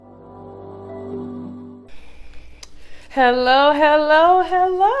Hello, hello,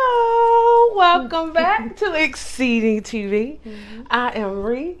 hello. Welcome back to Exceeding TV. I am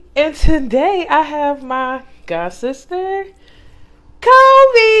Ree, and today I have my god sister,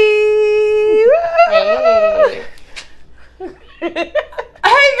 Kobe. Hey. Hey,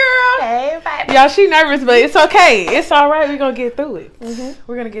 girl. Hey, baby. Y'all, she nervous, but it's okay. It's all right. We're going to get through it.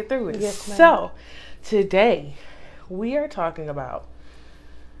 We're going to get through it. Yes, ma'am. So, today, we are talking about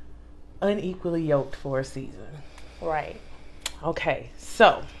unequally yoked for a season. Right. Okay,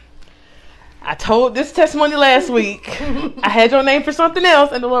 so I told this testimony last week. I had your name for something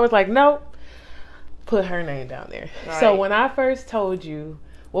else, and the Lord was like, nope, put her name down there. Right. So when I first told you,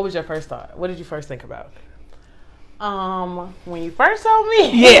 what was your first thought? What did you first think about? When you first told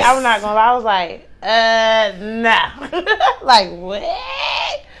me, Yes. I'm not gonna lie, I was like, nah. Like, what?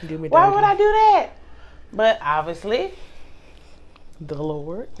 Why would I do that? But obviously, The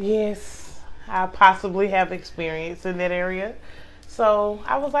Lord. yes, I possibly have experience in that area. So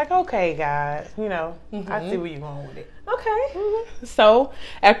I was like, okay, God, I see where you're going with it. Okay. So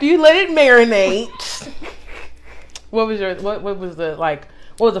after you let it marinate, what was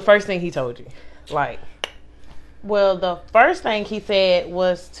the first thing he told you? Like, Well, the first thing he said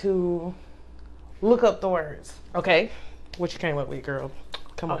was to look up the words. okay, what you came up with, girl?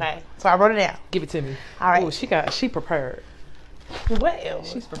 Come on. Okay, so I wrote it down. Give it to me. All right. Ooh, she prepared. Well,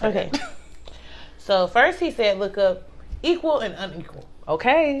 She's prepared. Okay. So first he said look up equal and unequal.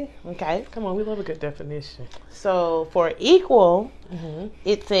 Okay. Okay. Come on, we love a good definition. So for equal,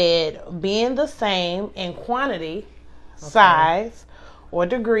 it said being the same in quantity, size, or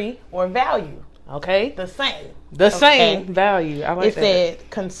degree, or value. Okay. The same. The same Okay. value. I like It that. said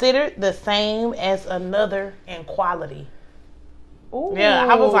considered the same as another in quality. Ooh. Yeah,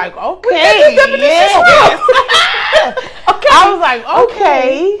 I was like, We okay, got the definition yes. Okay. I was like,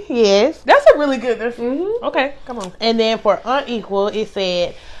 okay, yes. That's a really good definition. Okay, come on. And then for unequal, it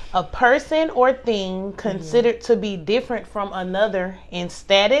said a person or thing considered to be different from another in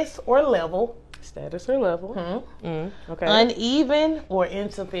status or level, Status or level. Okay. uneven or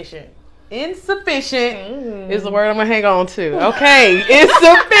insufficient. Insufficient is the word I'm going to hang on to. Okay.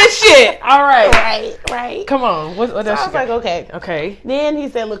 Insufficient. All right. Right. Come on. What So else I you was got? like, okay. Okay. Then he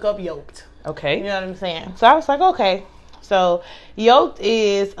said, look up yoked. You Okay. know what I'm saying? So I was like, okay. So yoked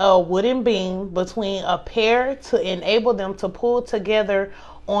is a wooden beam between a pair to enable them to pull together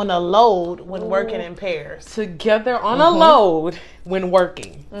on a load when working in pairs. Together on a load when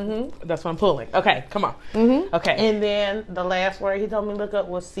working. That's what I'm pulling. Okay. Come on. Okay. And then the last word he told me to look up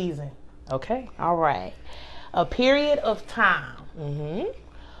was season. Okay. All right. A period of time.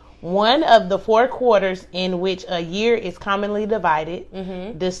 One of the 4 quarters in which a year is commonly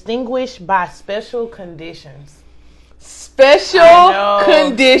divided, distinguished by special conditions. Special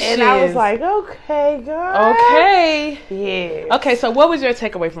conditions. And I was like, okay, God. okay. Yeah. Okay, so what was your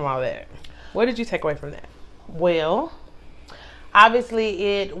takeaway from all that? What did you take away from that? Well,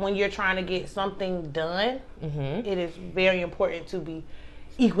 obviously, when you're trying to get something done, it is very important to be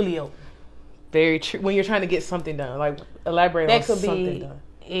equally open. Very true. When you're trying to get something done, like elaborate That on could something be done.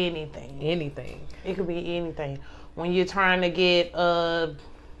 anything. Anything. It could be anything. When you're trying to get a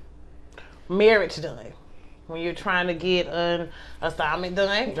marriage done, when you're trying to get an assignment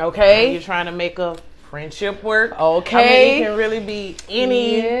done, Okay. when you're trying to make a friendship work, Okay. I mean, it can really be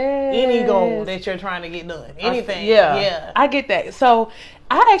any goal Yes. that you're trying to get done. Anything. Yeah. I get that. So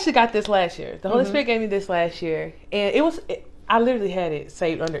I actually got this last year. The Holy Spirit gave me this last year, and I literally had it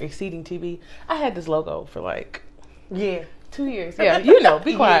saved under Exceeding TV. I had this logo for like Yeah. 2 years. Yeah,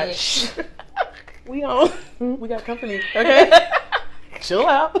 be quiet. Yeah. Shh. We on. We got company. Okay. Chill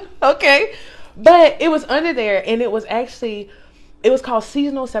out. Okay. But it was under there, and it was called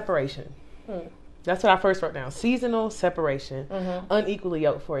seasonal separation. That's what I first wrote down. Seasonal separation. Unequally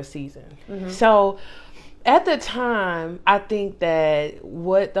yoked for a season. So at the time, I think that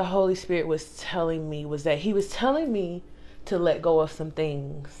what the Holy Spirit was telling me was that he was telling me to let go of some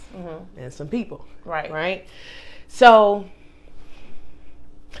things and some people. Right. So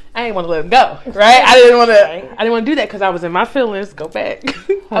I didn't want to let them go. Right. I didn't want to do that because I was in my feelings. Go back.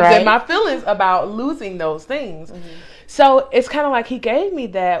 I was in my feelings about losing those things. So it's kind of like he gave me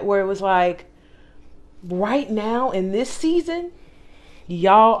that where it was like, right now in this season,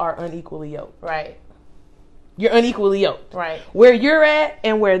 y'all are unequally yoked. Right. You're unequally yoked. Right. Where you're at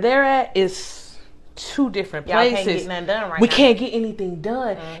and where they're at is 2 different Y'all places. can't get nothing done right we now. can't get anything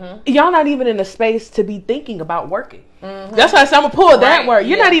done. Y'all not even in a space to be thinking about working. That's why I said I'm gonna pull that Right, word.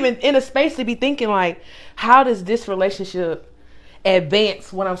 You're yeah. not even in a space to be thinking like, how does this relationship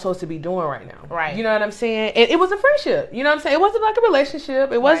advance what I'm supposed to be doing right now? Right. You know what I'm saying? And it was a friendship. You know what I'm saying? It wasn't like a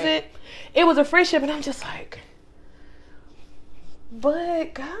relationship. It wasn't. It was a friendship, and I'm just like,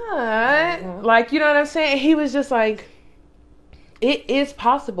 But God, like, you know what I'm saying? He was just like, it is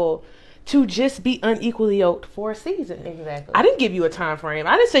possible to just be unequally yoked for a season. Exactly. I didn't give you a time frame.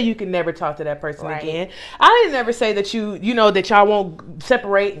 I didn't say you can never talk to that person again. I didn't ever say that that y'all won't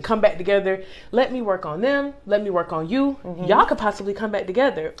separate and come back together. Let me work on them. Let me work on you. Y'all could possibly come back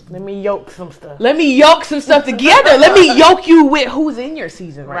together. Let me yoke some stuff. Let me yoke some stuff together. Let me yoke you with who's in your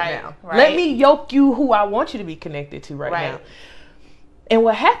season right now. Right. Let me yoke you who I want you to be connected to right now. And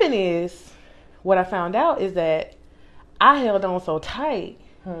what happened is, what I found out is that I held on so tight.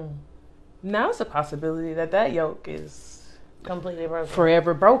 Now it's a possibility that yoke is completely broken,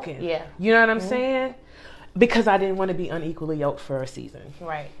 forever broken. Yeah, you know what I'm saying? Because I didn't want to be unequally yoked for a season.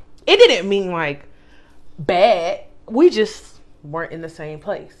 Right. It didn't mean like bad. We just weren't in the same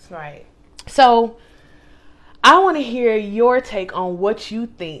place. Right. So I want to hear your take on what you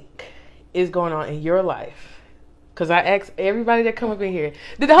think is going on in your life. Because I asked everybody that come up in here,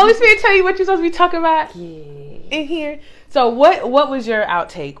 did the Holy Spirit tell you what you're supposed to be talking about in here? So what was your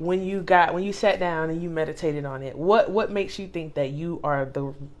outtake when you sat down and you meditated on it? What makes you think that you are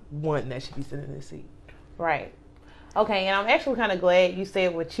the one that should be sitting in the seat? Right. Okay, and I'm actually kind of glad you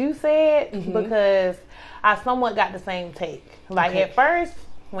said what you said because I somewhat got the same take. Like at first,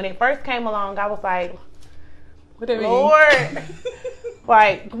 when it first came along, I was like, what do you Lord.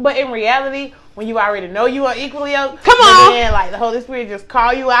 Like, but in reality, when you already know you are equally yoked, come on, then like the Holy Spirit just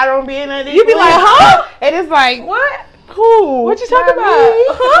call you out on being unequally. You be like, huh? And it's like, what? Who? What you talking about?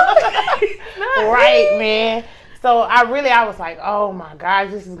 Right, man. So I was like, oh my gosh,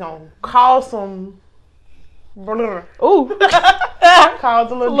 this is gonna cause some. Ooh,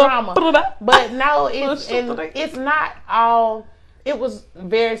 cause a little drama. But no, it's not all. It was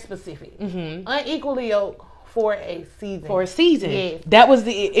very specific. Unequally yoked. For a season. Yes. That was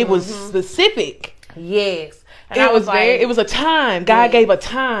it was specific. Yes. And it was a time. God gave a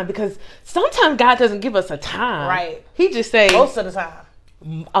time because sometimes God doesn't give us a time. Right. He just say most of the time.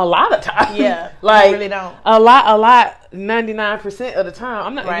 A lot of time. Yeah. Like I really don't. A lot 99% of the time.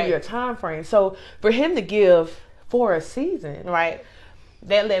 I'm not gonna give you a time frame. So for him to give for a season. Right.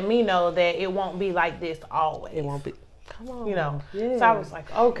 That let me know that it won't be like this always. It won't be. Come on. You know. Yeah. So I was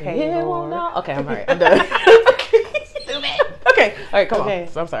like, okay. Yeah, Lord. Okay, I'm all right. I'm done. Stupid. Okay. All right, come on.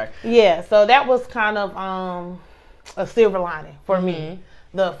 So I'm sorry. Yeah, so that was kind of a silver lining for me,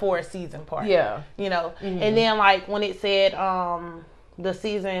 the for a season part. Yeah. You know. And then like when it said the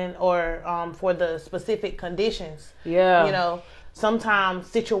season or for the specific conditions. Yeah. You know, sometimes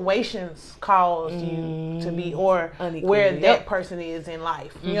situations cause you to be or where that person is in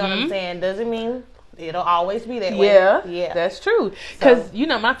life. You know what I'm saying? Doesn't mean it'll always be that way. Yeah, that's true. Because you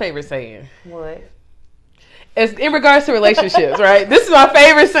know my favorite saying. What? As in regards to relationships, right? This is my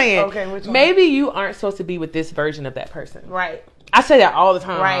favorite saying. Okay, which one? Maybe you aren't supposed to be with this version of that person. Right. I say that all the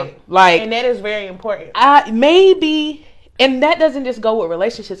time. Right. Like, and that is very important. Maybe, and that doesn't just go with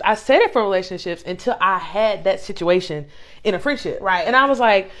relationships. I said it for relationships until I had that situation in a friendship. Right. And I was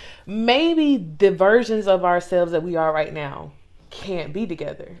like, maybe the versions of ourselves that we are right now can't be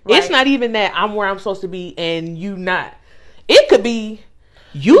together. Right. It's not even that I'm where I'm supposed to be and you not. It could be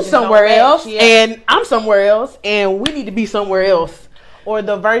you somewhere else and I'm somewhere else and we need to be somewhere else. Or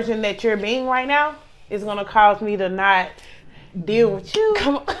the version that you're being right now is going to cause me to not deal with you.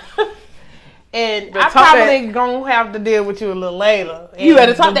 Come on. And I probably gonna have to deal with you a little later. And you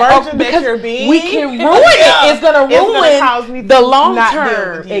better talk the version that you're being. We can ruin it. It's gonna ruin the long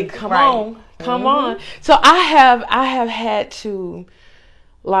term. Come on. So I have had to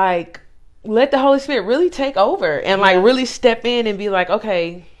like let the Holy Spirit really take over and like really step in and be like,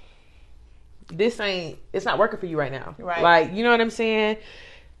 okay, it's not working for you right now. Right. Like, you know what I'm saying?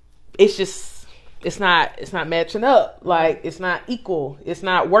 It's not matching up. Like, it's not equal. It's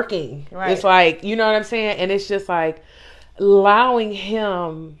not working. Right. It's like, you know what I'm saying? And it's just like allowing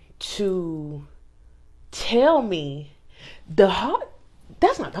him to tell me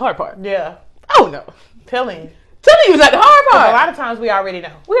that's not the hard part. Yeah. Oh no. Telling you was not the hard part. A lot of times we already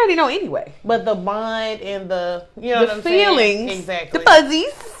know. We already know anyway. But the bond and the, you know, the feelings, saying? Exactly. the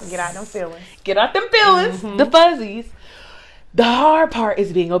fuzzies. Get out them feelings. Get out them feelings. The fuzzies. The hard part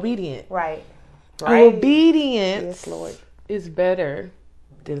is being obedient. Right. Obedience, yes, Lord, is better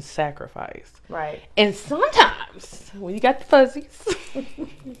than sacrifice. Right. And sometimes when you got the fuzzies,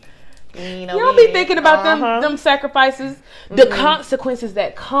 you don't be thinking about them sacrifices, the consequences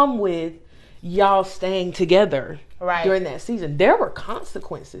that come with y'all staying together during that season. There were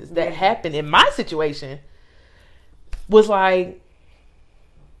consequences that happened in my situation. Was like,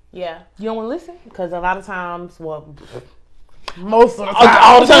 yeah, you don't want to listen? Because a lot of times, most of the time,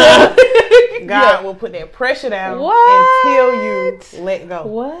 all the time, God will put that pressure down until you let go.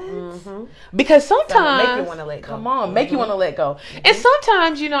 What? Because sometimes make you want to let go. Come on, make you want to let go. And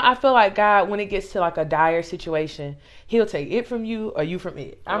sometimes, I feel like God, when it gets to like a dire situation, He'll take it from you or you from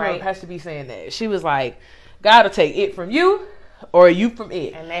it. I remember Pastor B saying that. She was like, God will take it from you or you from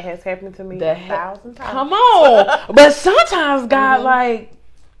it. And that has happened to me 1,000 times. Come on. But sometimes God like,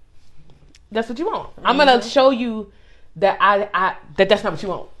 that's what you want. I'm going to show you that that's not what you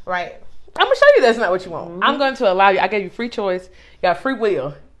want. Right. I'm going to show you that's not what you want. I'm going to allow you. I gave you free choice. You got free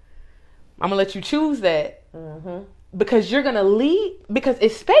will. I'm going to let you choose that. Because you're going to lead. Because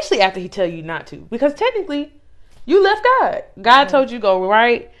especially after He tell you not to. Because technically, you left God. God told you go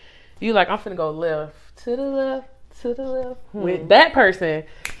right. You like, I'm finna go left to the left. To the left with that person,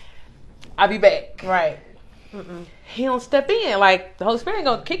 I'll be back. Right. He don't step in. Like the Holy Spirit ain't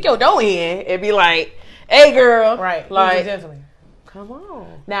gonna kick your door in and be like, "Hey, girl." Right. Like, gentleman. Come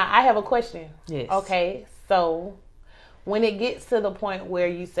on. Now I have a question. Yes. Okay. So when it gets to the point where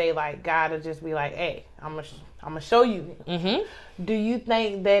you say like God will just be like, "Hey, I'm gonna show you." Do you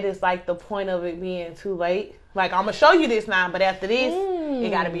think that is like the point of it being too late? Like I'm gonna show you this now, but after this, it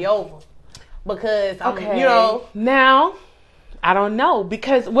got to be over. Because now I don't know,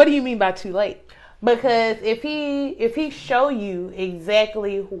 because what do you mean by too late? Because if he show you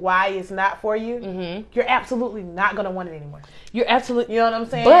exactly why it's not for you, you're absolutely not gonna want it anymore. You're absolutely, you know what I'm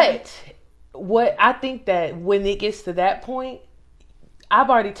saying? But what I think that when it gets to that point,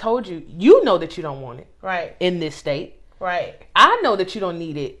 I've already told you, you know that you don't want it right in this state. Right. I know that you don't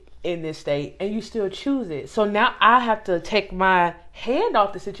need it in this state, and you still choose it. So now I have to take my hand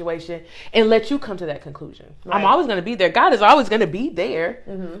off the situation and let you come to that conclusion. Right. I'm always going to be there. God is always going to be there.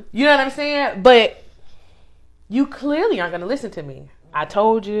 You know what I'm saying? But you clearly aren't going to listen to me. I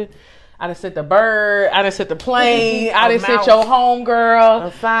told you. I done sent the bird. I done sent the plane. I done sent your home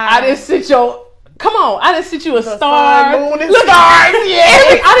girl. I done sent your... Come on. I done sent you a star. Moon and stars. Yeah.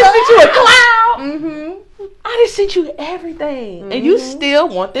 I done sent you a cloud. I just sent you everything, and you still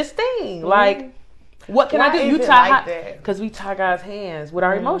want this thing. Like, what can I do? You tie, because we tie God's hands with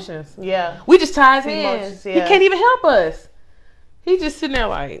our emotions. Yeah, we just tie His hands. He can't even help us. He just sitting there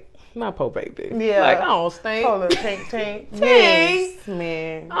like, my poor baby. Yeah, like I don't stink. Oh, tank. Yes,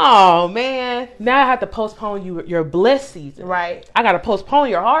 man. Oh man, now I have to postpone your blessed season. Right. I got to postpone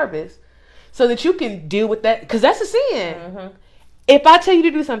your harvest so that you can deal with that, because that's a sin. If I tell you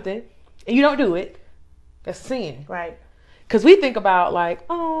to do something and you don't do it, that's sin. Right. Because we think about like,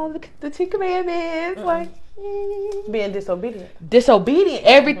 the 10 Commandments, like being disobedient.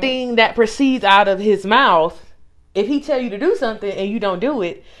 Everything that proceeds out of His mouth, if He tell you to do something and you don't do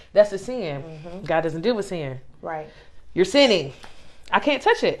it, that's a sin. God doesn't deal with sin. Right. You're sinning. I can't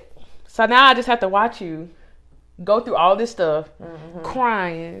touch it. So now I just have to watch you go through all this stuff,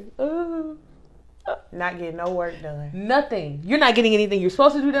 crying. Not getting no work done. Nothing. You're not getting anything you're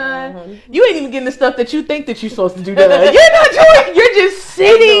supposed to do done. You ain't even getting the stuff that you think that you're supposed to do done. You're not doing. You're just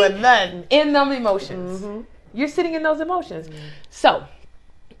sitting in them emotions. You're sitting in those emotions. So,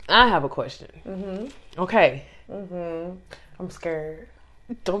 I have a question. Okay. I'm scared.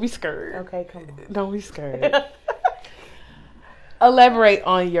 Don't be scared. Okay, come on. Don't be scared. Elaborate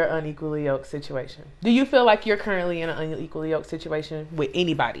on your unequally yoked situation. Do you feel like you're currently in an unequally yoked situation with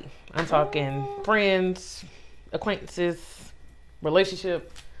anybody? I'm talking friends, acquaintances,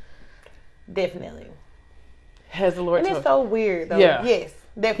 relationship. Definitely. Has the Lord and it's so weird though. Yeah. Yes,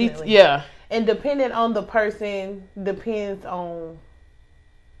 definitely. And depending on the person, depends on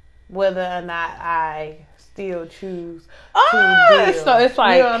whether or not I still choose to deal. So it's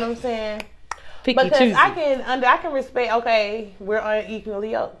like, you know what I'm saying? Picky because choosy. I can respect, okay, we're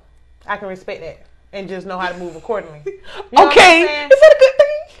unequally yoked. I can respect that and just know how to move accordingly. You know okay. Is that a good thing?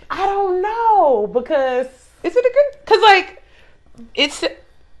 I don't know, because is it a good? Because like it's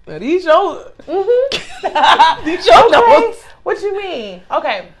these your these your notes. What you mean?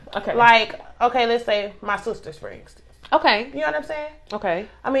 Okay. Like let's say my sisters, for instance. Okay. You know what I'm saying? Okay.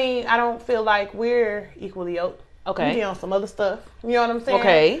 I mean, I don't feel like we're equally yoked. Okay. We be on some other stuff. You know what I'm saying?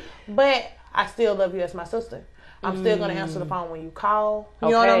 Okay. But I still love you as my sister. I'm still going to answer the phone when you call. You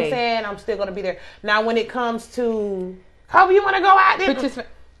know what I'm saying? I'm still going to be there. Now, when it comes to, you want to go out there?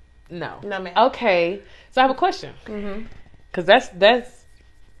 No, man. Okay. So I have a question. Because that's,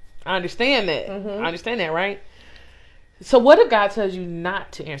 I understand that. I understand that, right? So what if God tells you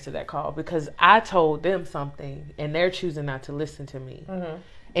not to answer that call because I told them something and they're choosing not to listen to me,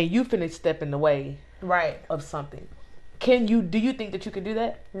 and you finna step in the way, of something? Do you think that you can do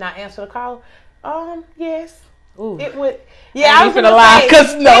that? Not answer the call? Yes. Ooh. It would. Yeah, I was gonna lie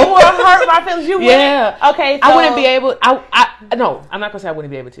because no, it would hurt my feelings. You yeah. Wouldn't. Okay, so, I wouldn't be able. No, I'm not gonna say I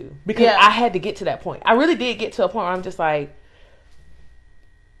wouldn't be able to because I had to get to that point. I really did get to a point where I'm just like,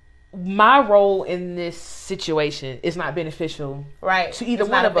 my role in this situation is not beneficial, right, to either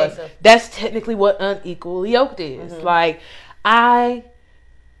one of us. That's technically what unequally yoked is. Mm-hmm. Like,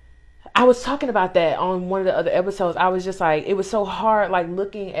 I was talking about that on one of the other episodes. I was just like, it was so hard, like,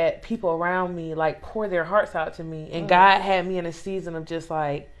 looking at people around me, like, pour their hearts out to me. And God had me in a season of just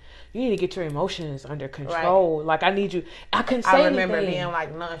like, you need to get your emotions under control. Right. Like, I need you. I couldn't say anything. I remember being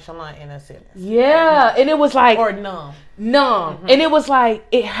like nonchalant in a sentence. Yeah. And it was like. Or numb. Mm-hmm. And it was like,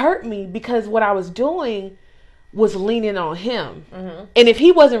 it hurt me because what I was doing was leaning on him. Mm-hmm. And if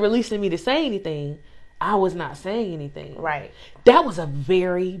he wasn't releasing me to say anything, I was not saying anything. Right. That was a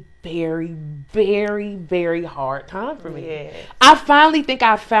very, very, very, very hard time for me. Yeah. I finally think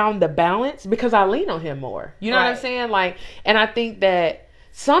I found the balance because I lean on him more. You know what I'm saying? Like, and I think that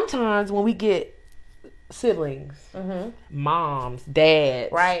sometimes when we get siblings, moms,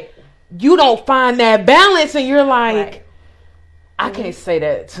 dads, right, you don't find that balance and you're like, I can't say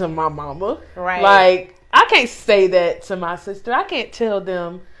that to my mama. Right. Like, I can't say that to my sister. I can't tell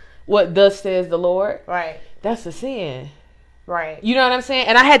them what thus says the Lord. Right. That's a sin. Right. You know what I'm saying?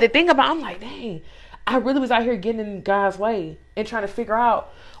 And I had to think about, I'm like, dang, I really was out here getting in God's way and trying to figure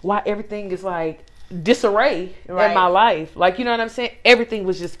out why everything is like disarray in my life. Like, you know what I'm saying? Everything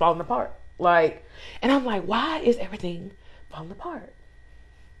was just falling apart. Like, and I'm like, why is everything falling apart?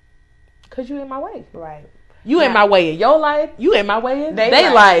 Because you in my way. Right. You in my way in your life. You in my way in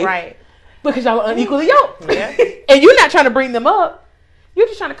their life. Right. Because y'all are unequally yoked. Yeah. And you're not trying to bring them up. You're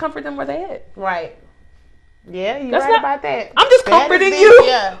just trying to comfort them where they at. Right. Yeah, you're right about that. I'm just comforting you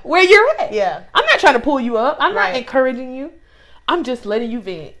where you're at. Yeah. I'm not trying to pull you up. I'm not encouraging you. I'm just letting you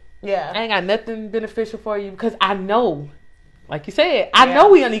vent. Yeah. I ain't got nothing beneficial for you because I know, like you said, I know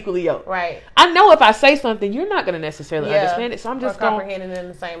we unequally yoked. Right. I know if I say something, you're not going to necessarily understand it. So I'm just going to comprehend it in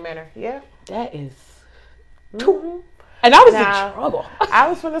the same manner. Yeah. That is and I was in trouble. I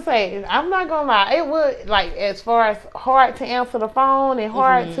was going to say, I'm not going to lie. It would, like, as far as hard to answer the phone and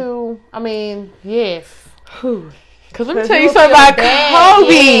hard to, I mean, yes. Because let me tell you something about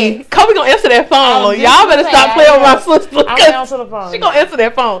Kobe. Yeah. Kobe gonna answer that phone. Y'all better stop playing with my sister. I'm gonna answer the phone. She gonna answer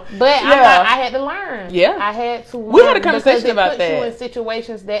that phone. But I had to learn. Yeah, I had to learn. We had a conversation about that. It puts you in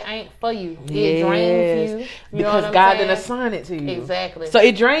situations that ain't for you. It drains you. Because God didn't assign it to you. Exactly. So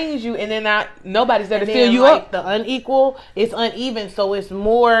it drains you, and then nobody's there to fill you up. The unequal, it's uneven, so it's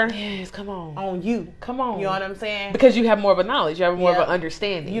more. Yes, come on you. Come on. You know what I'm saying? Because you have more of a knowledge. You have more of an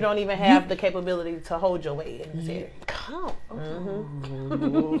understanding. You don't even have the capability to hold your weight in this area. Come on,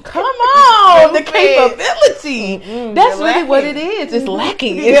 the capability. That's really what it is. It's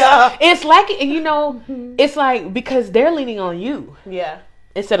lacking. It's lacking, and you know, it's like because they're leaning on you. Yeah.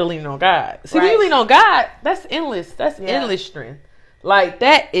 Instead of leaning on God. See, when you lean on God, that's endless. That's endless strength. Like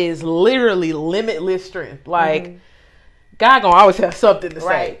that is literally limitless strength. Like God gonna always have something to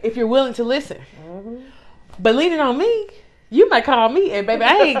say if you're willing to listen. But leaning on me, you might call me, and baby,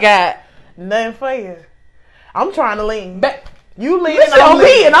 I ain't got nothing for you. I'm trying to lean. But you leaning on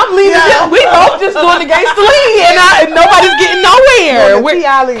me, and I'm leaning. We both just doing the gangster lean, and nobody's getting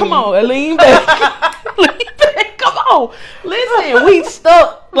nowhere. Come on, lean back. Lean back. Come on. Listen, we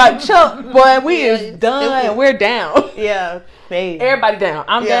stuck like Chuck, boy. We is done. We're down. Yeah. Hey. Everybody down.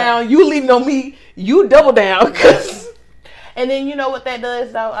 I'm down. You leaning on me. You double down. And then you know what that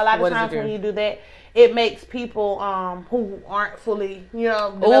does, though? A lot of times when you do that, it makes people who aren't fully,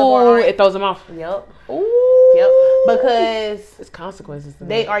 it throws them off. Yep. Ooh. Yep. Because it's consequences.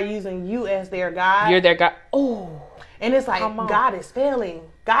 They are using you as their God. You're their God. Oh. And it's like God is failing.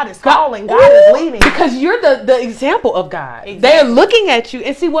 God is calling. God is leading. Because you're the example of God. Exactly. They're looking at you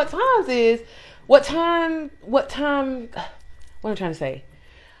and see what time what am I trying to say?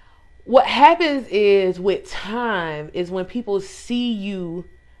 What happens is with time is when people see you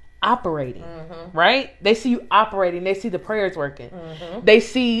operating, right? They see you operating. They see the prayers working. They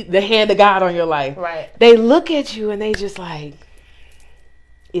see the hand of God on your life. Right. They look at you and they just like,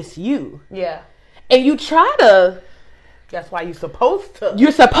 it's you. Yeah. And you try to. That's why you're supposed to.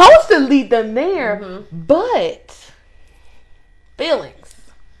 You're supposed to lead them there, but feelings.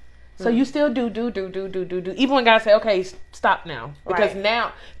 So you still do. Even when God say, okay, stop now. Because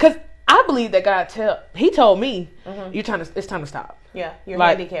because I believe that God told me, it's time to stop. Yeah, you're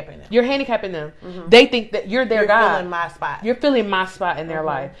handicapping them. You're handicapping them. They think that you're their God. You're filling my spot. You're filling my spot in their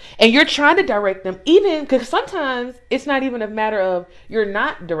life. And you're trying to direct them, even because sometimes it's not even a matter of you're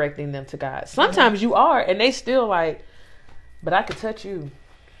not directing them to God. Sometimes you are, and they still like, but I could touch you.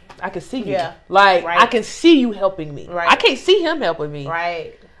 I can see you. Yeah. Like, I can see you helping me. Right. I can't see him helping me.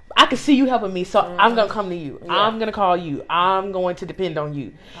 Right. I can see you helping me, so I'm going to come to you. Yeah. I'm going to call you. I'm going to depend on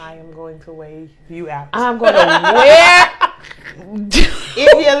you. I am going to weigh you out. I'm going to wear... if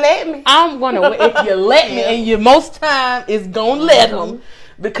you let me. I'm going to... If you let me, and you most time is going to let him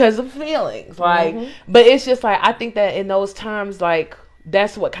because of feelings. Like, but it's just like, I think that in those times, like,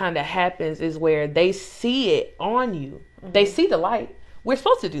 that's what kind of happens is where they see it on you. They see the light. We're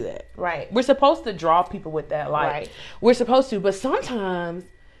supposed to do that. Right. We're supposed to draw people with that light. Right. We're supposed to, but sometimes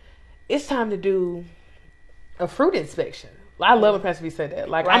it's time to do a fruit inspection. I love when Pastor B said that.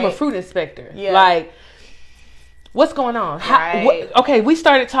 Like, I'm a fruit inspector. Yeah. Like, what's going on? Okay, we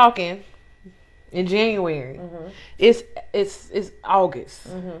started talking in January. It's August.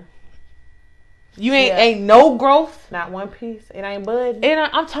 You ain't no growth. Not one piece. It ain't bud. And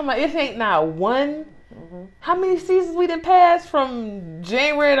I'm talking about it ain't not one. How many seasons we done passed from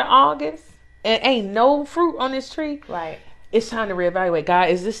January to August? And ain't no fruit on this tree. Right. It's time to reevaluate. God,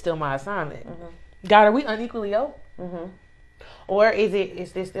 is this still my assignment? God, are we unequally yoked? Or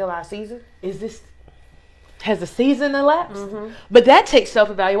is this still our season? Has the season elapsed? But that takes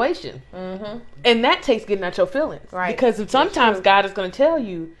self-evaluation. And that takes getting out your feelings. Right. Because sometimes God is going to tell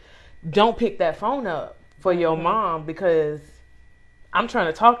you, don't pick that phone up for your mom because I'm trying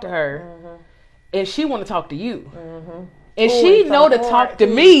to talk to her and she want to talk to you. And she know to talk to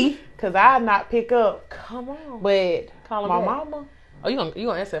me. Because I not pick up. Come on. But call my back. mama. Oh, you gonna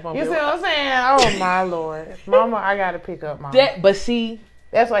answer that phone? You see what I'm saying? Oh my Lord. Mama, I gotta pick up mama. But see,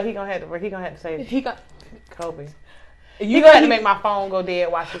 that's why he gonna have to say Kobe. You gonna have to make my phone go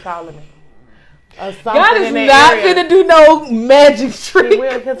dead while she calling me. God is not gonna do no magic trick. He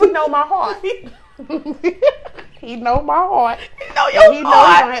will, because he know my heart. He know my heart. He know your heart. He know he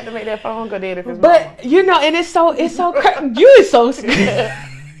gonna have to make that phone go dead if it's But you know, and it's so crazy. You is so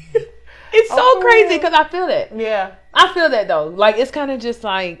it's so crazy because I feel that. Yeah, I feel that though. Like it's kind of just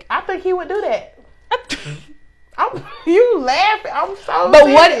like I think he would do that. You laughing? I'm so. But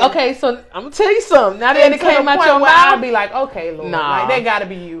serious. what? Okay, so I'm gonna tell you something. Now that it came out your mouth, I'll be like, okay, Lord, nah, like that gotta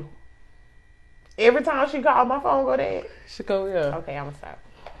be you. Every time she call, my phone go dead. She go, yeah. Okay, I'm gonna stop.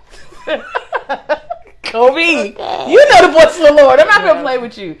 Kobe, you know the voice of the Lord. I'm not gonna play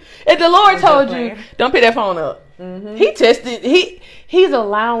with you. If the Lord told you, don't pick that phone up. He tested. He's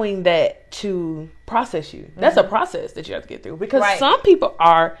allowing that to process you. That's a process that you have to get through because some people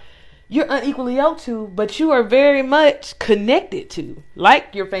you're unequally yoked to, but you are very much connected to,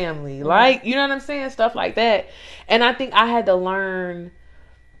 like your family, like you know what I'm saying, stuff like that. And I think I had to learn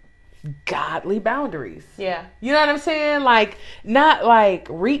godly boundaries. Yeah, you know what I'm saying, like not like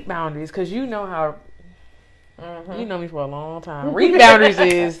reap boundaries because you know how. You know me for a long time. Read boundaries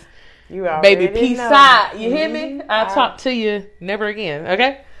is, you baby, peace out. You hear me? I'll talk to you never again.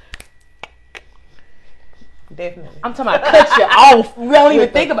 Okay? Definitely. I'm talking about cut you off. We don't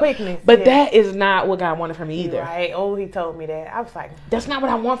even think about quickness. But that is not what God wanted for me either. Right. Oh, he told me that. I was like, that's not what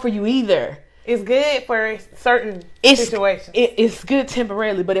I want for you either. It's good for certain situations. It's good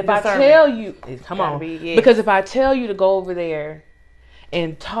temporarily. But if I tell you, come on. Because if I tell you to go over there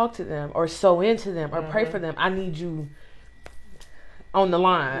and talk to them or sow into them or pray for them, I need you on the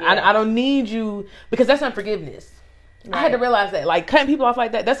line. Yeah. I don't need you because that's unforgiveness. Right. I had to realize that. Like cutting people off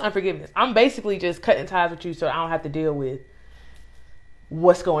like that, that's unforgiveness. I'm basically just cutting ties with you so I don't have to deal with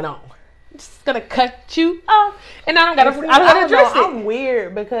what's going on. I'm just gonna cut you off and I don't gotta address it. I'm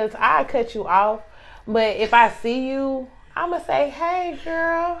weird because I cut you off, but if I see you, I'm gonna say, "Hey,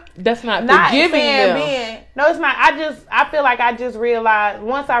 girl." That's not forgiving them. No, it's not. I feel like I just realized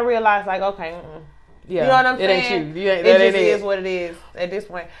once I realized, like, okay, yeah, you know what I'm saying? It ain't you. It just is what it is. At this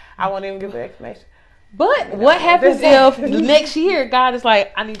point, I won't even give the explanation. But what happens if next year God is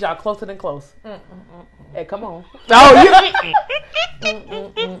like, "I need y'all closer than close"? Hey, come on. Oh,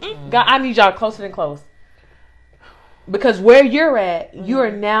 God, I need y'all closer than close. Because where you're at, you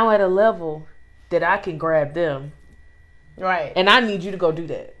are now at a level that I can grab them. Right. And I need you to go do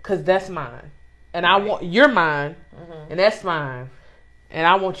that because that's mine. And I want you're mine and that's mine. And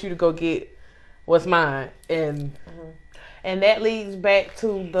I want you to go get what's mine. And that leads back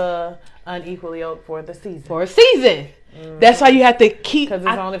to the unequally yoked for the season. For a season. That's how you have to keep. Because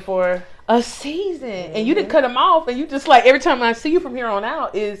it's only for a season. And you didn't cut them off. And you just like every time I see you from here on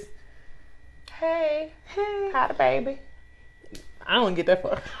out is, hey, hi, baby. I don't get that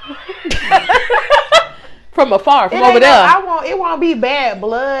far. From afar, from over there. It won't be bad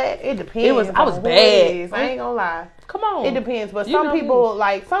blood. It depends. I was bad. I ain't gonna lie. Come on. It depends. But some people,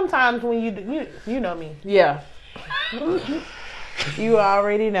 like, sometimes when you know me. Yeah. You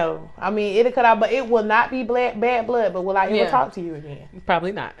already know. I mean, it'll cut out, but it will not be bad blood. But will I ever talk to you again?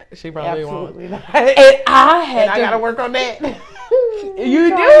 Probably not. She probably Absolutely won't. Not. And I gotta work on that.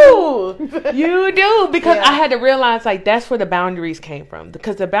 You do because I had to realize like that's where the boundaries came from,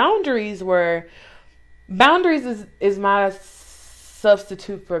 because the boundaries is my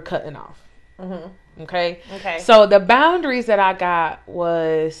substitute for cutting off. Mm-hmm. Okay. So the boundaries that I got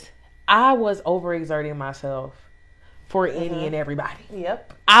was I was overexerting myself for any and everybody.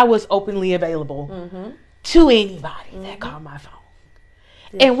 Yep. I was openly available to anybody that called my phone.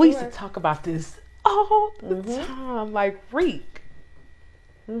 Yes, and we used to talk about this all the time. Like, Reek,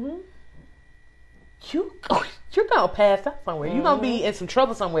 you're going to pass out somewhere. You're going to be in some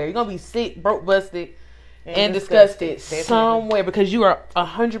trouble somewhere. You're going to be sick, broke, busted, and disgusted somewhere because you are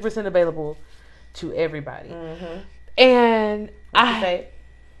 100% available to everybody. And I say,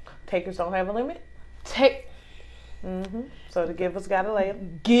 takers don't have a limit? So the givers gotta lay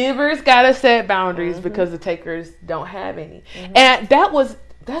them. Givers gotta set boundaries because the takers don't have any. And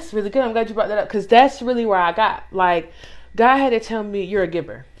that's really good. I'm glad you brought that up because that's really where I got. Like, God had to tell me, you're a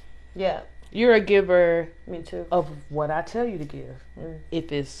giver. Yeah. You're a giver. Me too. Of what I tell you to give.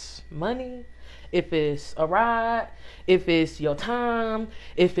 If it's money, if it's a ride, if it's your time,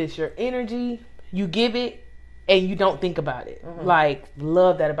 if it's your energy, you give it and you don't think about it. Like,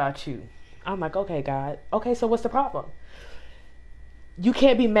 love that about you. I'm like, okay, God. Okay, so what's the problem? You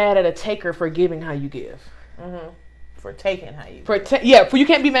can't be mad at a taker for giving how you give. For taking how you give. You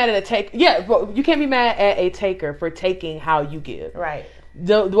can't be mad at a taker. Yeah, you can't be mad at a taker for taking how you give. Right.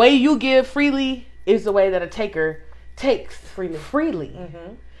 The way you give freely is the way that a taker takes freely.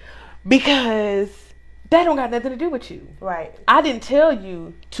 Because that don't got nothing to do with you. Right. I didn't tell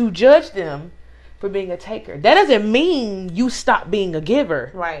you to judge them for being a taker. That doesn't mean you stop being a giver.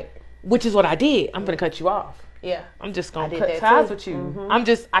 Right. Which is what I did. I'm going to cut you off. Yeah. I'm just going to cut ties with you.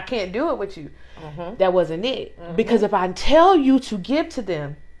 I can't do it with you. That wasn't it. Because if I tell you to give to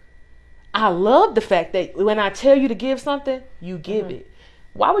them, I love the fact that when I tell you to give something, you give it.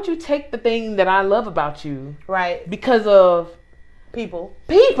 Why would you take the thing that I love about you? Right. Because of people.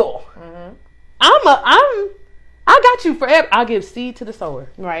 I got you forever. I'll give seed to the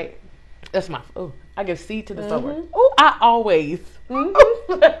sower. Right. That's I give seed to the sower. Oh, I always.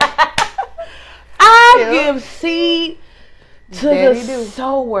 Give seed to the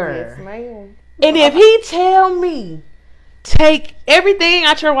sower. Yes, ma'am. And if he tell me, take everything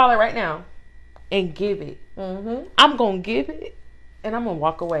out your wallet right now and give it, I'm going to give it and I'm going to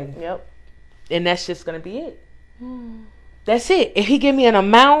walk away. Yep. And that's just going to be it. That's it. If he give me an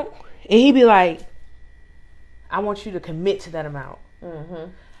amount and he be like, I want you to commit to that amount.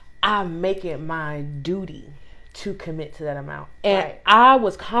 I make it my duty to commit to that amount. And I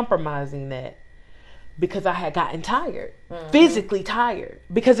was compromising that because I had gotten tired, physically tired,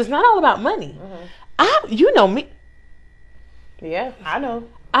 because it's not all about money. You know me. Yeah, I know.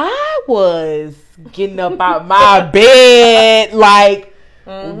 I was getting up out my bed, like,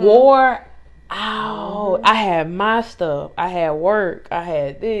 wore out. I had my stuff. I had work. I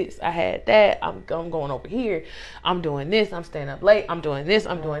had this. I had that. I'm going over here. I'm doing this. I'm staying up late. I'm doing this.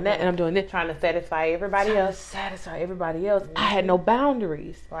 I'm doing that. And I'm doing this. Trying to satisfy everybody else. I had no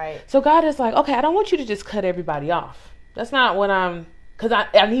boundaries. Right. So God is like, okay, I don't want you to just cut everybody off. That's not what because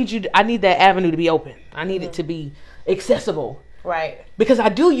I need that avenue to be open. I need it to be accessible. Right. Because I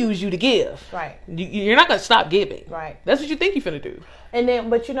do use you to give. Right. You're not going to stop giving. Right. That's what you think you're finna do. And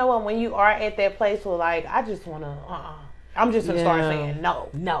then, but you know what? When you are at that place where, like, I just want to, I'm just going to start saying no.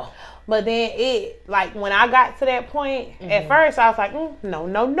 But then like, when I got to that point, at first I was like,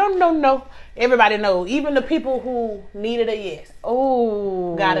 no. Everybody knows. Even the people who needed a yes.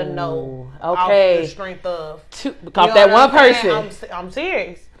 Oh. Gotta know. Okay. Off the strength of. Off that one person. I'm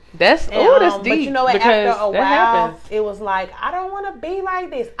serious. That's deep. But you know what? After a while, it was like, I don't want to be like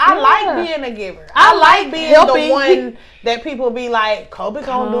this. I like being a giver. I like being the one that people be like, Kobe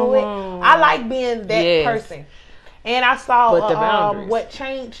gonna do it. I like being that person. And I saw what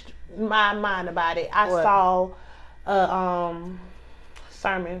changed my mind about it. I saw a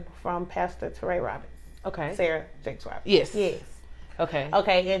sermon from Pastor Teray Robbins. Okay. Sarah Jakes Robbins. Yes.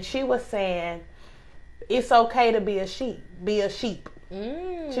 Okay. And she was saying, it's okay to be a sheep. Be a sheep.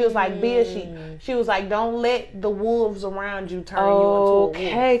 She was like, be a sheep. She was like, don't let the wolves around you turn you into a wolf.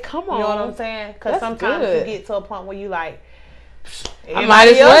 Okay, come on. You know what I'm saying? Because sometimes you get to a point where you like, I might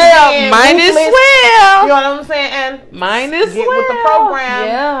as well. You know what I'm saying? And might as get with the program.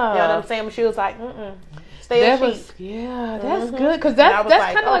 Yeah. You know what I'm saying? But she was like, stay a sheep. Yeah, that's good. Because that's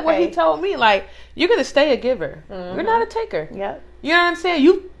kind of like what he told me. Like, you're going to stay a giver. You're not a taker. Yep. You know what I'm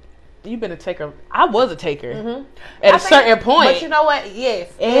saying? you've been a taker. I was a taker at a certain point. But you know what?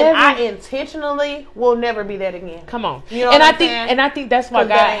 Yes, and I intentionally will never be that again. Come on, you know and what I think, saying? and I think that's why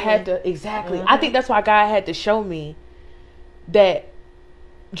God had to I think that's why God had to show me that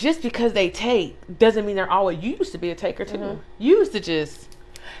just because they take doesn't mean they're always. You used to be a taker too. You used to just.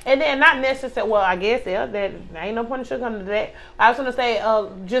 And then not necessarily. Well, I guess that ain't no point in sugar under that. I was gonna say,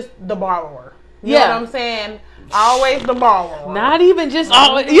 just the borrower. You know what I'm saying? Always the borrower. Not even just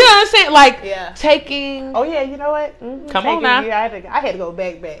always. You know what I'm saying? Like taking. Oh yeah, you know what? Come on now. I had to go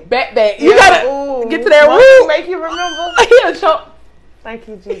back. You gotta get to that root. Make you remember. Yeah, thank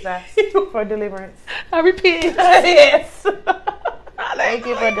you, Jesus, for deliverance. I repent. Yes. Thank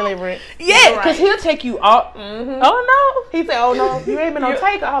you for deliverance. Yeah, because he'll take you off. Oh no. He said, "Oh no, you ain't been no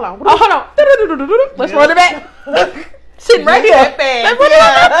taker. Hold on. Hold on. Let's run it back." Sitting right here.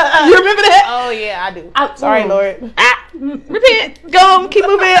 You remember that? Oh yeah, I do. Sorry, Lord. Repent. Go on. Keep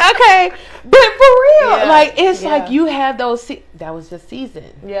moving. Okay. But for real, like it's like you have those. That was just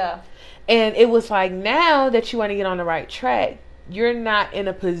season. Yeah. And it was like now that you want to get on the right track, you're not in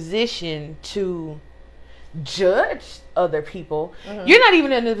a position to judge other people. You're not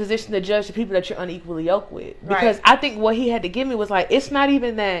even in a position to judge the people that you're unequally yoked with. Because I think what he had to give me was like, it's not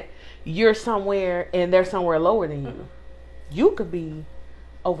even that you're somewhere and they're somewhere lower than you. You could be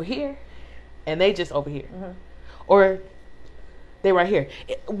over here and they just over here. Or they right here.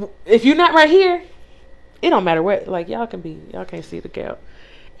 If you're not right here, it don't matter what. Like y'all can't see the gap.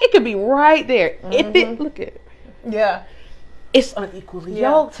 It could be right there. If it look at it. Yeah. It's unequally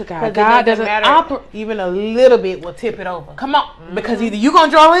yoked to God. God doesn't matter. Even a little bit will tip it over. Come on. Because either you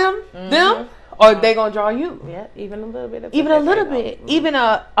gonna draw them, or they gonna draw you. Yeah, even a little bit. Even a little bit. Even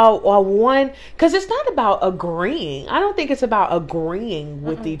a one. Because it's not about agreeing. I don't think it's about agreeing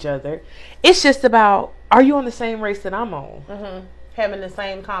with each other. It's just about, are you on the same race that I'm on? Having the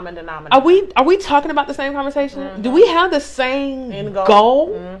same common denominator. Are we talking about the same conversation? Do we have the same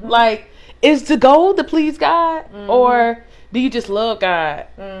goal? Like, is the goal to please God? Or do you just love God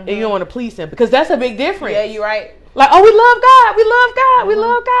and you don't want to please Him? Because that's a big difference. Yeah, you're right. Like, oh, we love God. We love God. We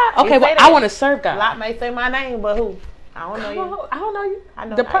love God. Okay, but I want to serve God. Lot may say my name, but who? I don't know you. I don't know you. I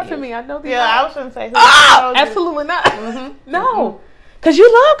know Depart from me. I know thee. Yeah, I was going to say who. Absolutely not. No. Because you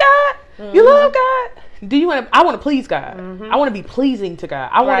love God. You love God. Do you want to? I want to please God. I want to be pleasing to God.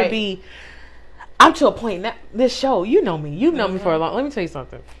 I want to be. I'm to a point now. This show, you know me. You've known me for a long. Let me tell you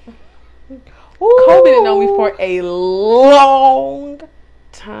something. Kobe had known me for a long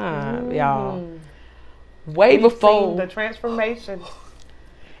time, y'all. Way before the transformation,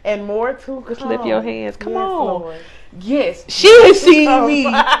 and more to just come. lift your hands. Come on. Lord. Yes, she has seen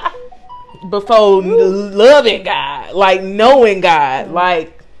me before loving God, like knowing God,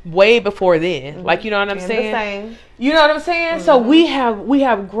 like way before then. Like, you know what I'm saying? You know what I'm saying? So we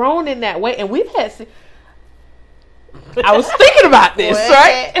have grown in that way, and we've had. I was thinking about this,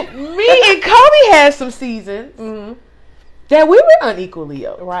 right? Me and Kobe had some seasons that we were unequally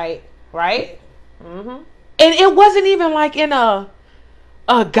yoked. Right. And it wasn't even like in a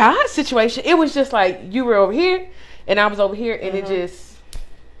God situation. It was just like you were over here and I was over here, and it just,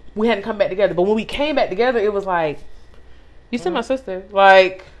 we hadn't come back together. But when we came back together, it was like, you see my sister,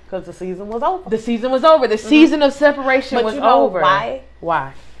 like, because the season was over. The season was over. The season of separation was over. Why?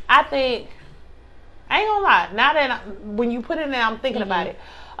 Why? I think, I ain't gonna lie. Now that when you put it in there, I'm thinking about it.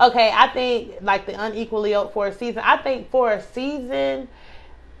 Okay, I think like the unequally yoked for a season. I think for a season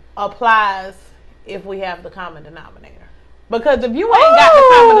applies if we have the common denominator. Because if you ain't got the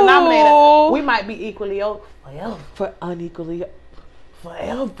common denominator, we might be equally yoked forever. For unequally yoked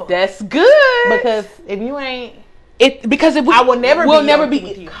forever. That's good. Because if you ain't, because if I will never. We'll never be.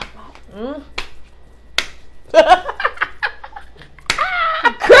 With you. Girl.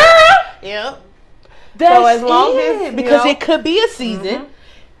 Yeah. That's so as long as because it could be a season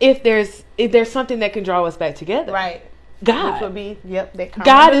if there's something that can draw us back together. Right. God. Which would be, that common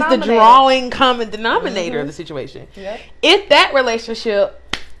God is the drawing common denominator of the situation. Yep. If that relationship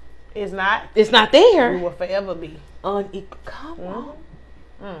is not there, we will forever be unequal. Come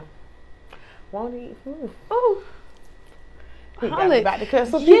on. Won't he? Oh. About to cut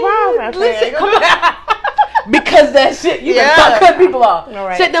some people off. Listen, come on. Because that shit, you can start cutting people off.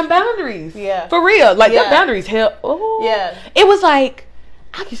 Right. Set them boundaries. Yeah. For real. Like, them boundaries help. Oh. Yeah. It was like,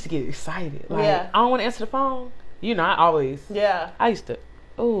 I used to get excited. Like, I don't want to answer the phone. You know, I always. Yeah. I used to.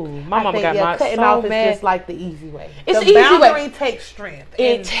 Oh, my mama got my cutting so off mad. is just like the easy way. It's the the easy boundary way. Takes strength.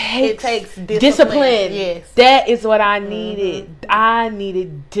 It takes discipline. Yes, that is what I needed. I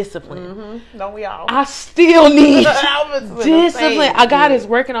needed discipline. Don't we all? I still need discipline. discipline. God is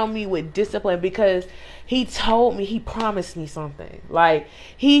working on me with discipline because He told me, He promised me something. Like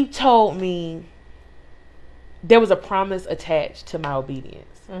He told me there was a promise attached to my obedience.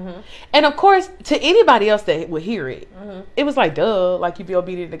 And of course, to anybody else that would hear it, it was like, duh, like you be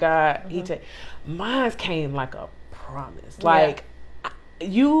obedient to God. Mine came like a promise. Like,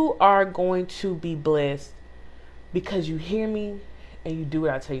 you are going to be blessed because you hear me and you do what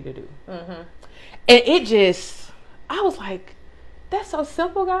I tell you to do. And it just, I was like, that's so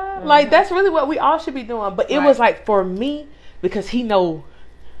simple, God. Like, that's really what we all should be doing. But it was like, for me, because He know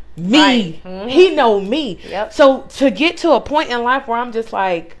me. He know me. So to get to a point in life where I'm just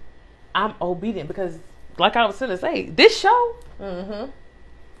like, I'm obedient because, like I was going to say, this show,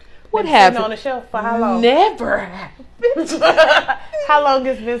 what happened on the shelf for how long? Never happened. How long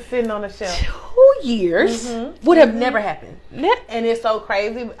it's been sitting on the shelf? 2 years would have never happened. And it's so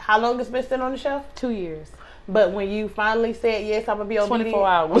crazy. How long it's been sitting on the shelf? 2 years. But when you finally said yes, I'm gonna be obedient. 24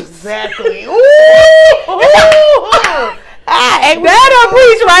 hours. Exactly. That'll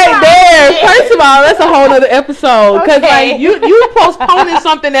preach right there. First of all, that's a whole other episode because like you postponing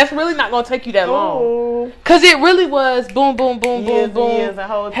something that's really not gonna take you that long. Because it really was boom, boom, boom, boom, boom. The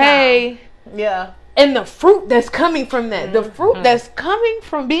whole time. Hey, yeah. And the fruit that's coming from that, the fruit that's coming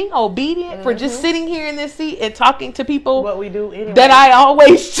from being obedient, for just sitting here in this seat and talking to people, what we do anyway, that I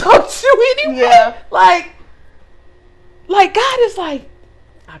always talk to anyway. Yeah. Like God is like,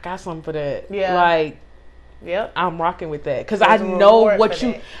 I got something for that. Yeah. Like, yep, I'm rocking with that because I know what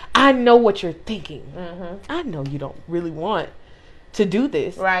I know what you're thinking. I know you don't really want to do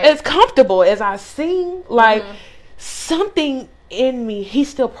this. Right. As comfortable as I sing, like something in me, He's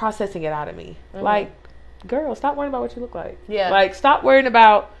still processing it out of me. Like, girl, stop worrying about what you look like. Yeah. Like, stop worrying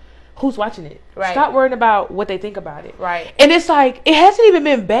about who's watching it. Right. Stop worrying about what they think about it. Right. And it's like, it hasn't even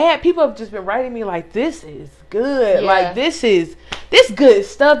been bad. People have just been writing me like, this is good. Yeah. Like, this good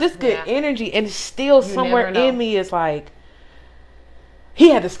stuff, this good energy. And still somewhere in me is like, He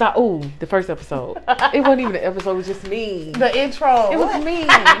had to stop. Ooh, the first episode. It wasn't even an episode. It was just me. The intro. It was me.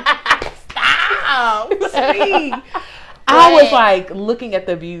 Stop. It was me. I was like looking at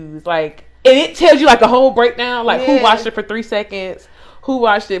the views, like, and it tells you like a whole breakdown, like who watched it for 3 seconds, who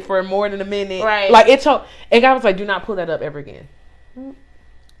watched it for more than a minute, right? Like it told, and God was like, "Do not pull that up ever again."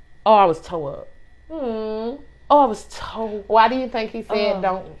 Oh, I was toe up. Oh, I was toe. Why do you think He said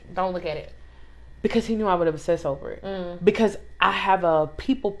don't look at it? Because He knew I would obsess over it. Because I have a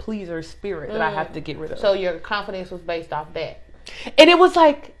people pleaser spirit that I have to get rid of. So your confidence was based off that, and it was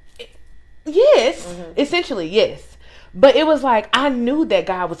like, yes, essentially yes. But it was like, I knew that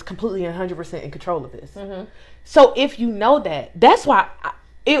God was completely 100% in control of this. So if you know that, that's why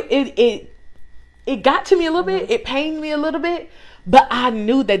it got to me a little bit. It pained me a little bit. But I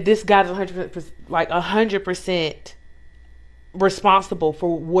knew that this God is 100% responsible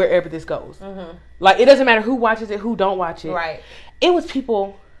for wherever this goes. Like, it doesn't matter who watches it, who don't watch it. Right. It was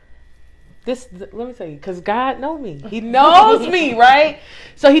people... let me tell you, because God knows me. He knows me, right?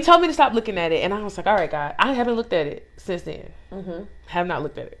 So He told me to stop looking at it. And I was like, all right, God, I haven't looked at it since then. Have not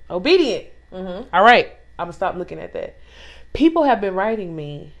looked at it. Obedient. All right, I'm going to stop looking at that. People have been writing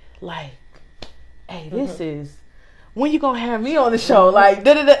me like, hey, this is, when you going to have me on the show? Like,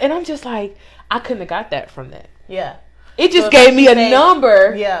 da-da-da. And I'm just like, I couldn't have got that from that. Yeah. It just gave me a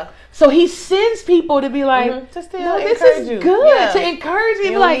number. Yeah. So He sends people to be like, to no, this is good. To encourage me.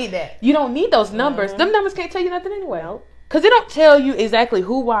 You don't need that. You don't need those numbers. Them numbers can't tell you nothing anyway. Because it don't tell you exactly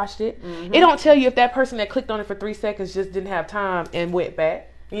who watched it. It don't tell you if that person that clicked on it for 3 seconds just didn't have time and went back.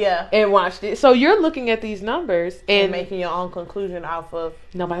 Yeah. And watched it. So you're looking at these numbers and making your own conclusion off of.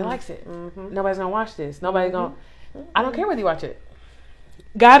 Nobody likes it. Nobody's going to watch this. Nobody's going to. I don't care whether you watch it.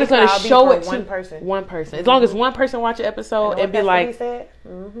 God is going to show it to one person. One person. As long as one person watch an episode and be like,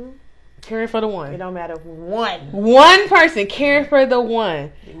 caring for the one. It don't matter. One person caring for the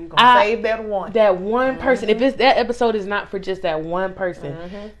one. You're going to save that one. That one person. If that episode is not for just that one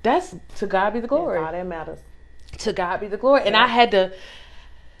person, that's to God be the glory. That's all that matters. To God be the glory. And I had to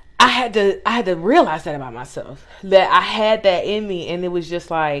realize that about myself. That I had that in me, and it was just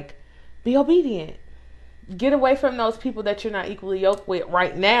like, be obedient. Get away from those people that you're not equally yoked with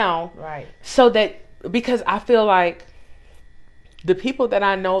right now. Right. So that, because I feel like the people that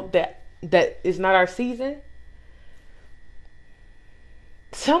I know that is not our season,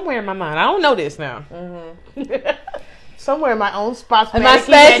 somewhere in my mind, I don't know this now. Somewhere in my own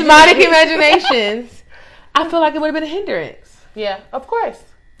spasmodic imaginations, I feel like it would have been a hindrance. Yeah, of course.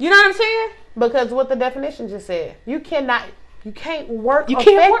 You know what I'm saying? Because what the definition just said, you can't work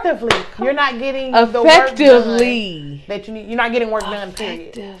effectively. You're not getting the work done that you need. You're not getting work done,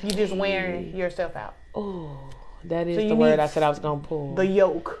 period. You're just wearing yourself out. Oh, that is the word I said I was going to pull. The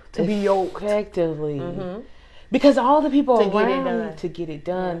yoke. To be yoked. Effectively. Mm-hmm. Because all the people around me, to get it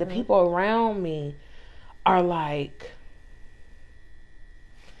done, the people around me are like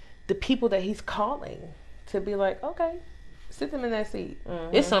the people that he's calling to be like, okay, sit them in that seat.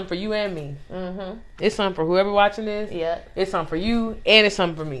 Mm-hmm. It's something for you and me. Mm-hmm. It's something for whoever watching this. Yep. It's something for you and it's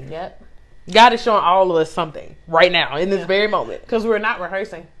something for me. Yep. God is showing all of us something right now in this very moment. Because we're not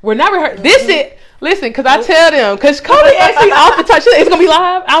rehearsing. We're not rehearsing. This is, listen, because I tell them, because Cody asked me off the top, it's going to be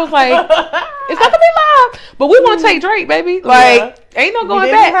live. I was like, it's not going to be live. But we want to take Drake, baby. Like, ain't no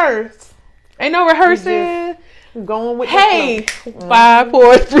going back. Rehearse. Ain't no rehearsing. Going with the flow. 5,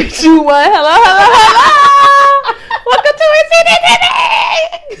 4, 3, 2, 1. Hello. Welcome to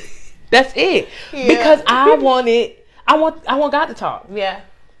Infinity. That's it. Yeah. Because I want God to talk. Yeah.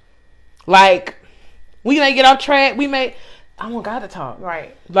 Like, we may get off track. I want God to talk.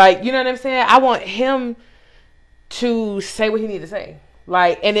 Right. Like, you know what I'm saying? I want him to say what he needs to say.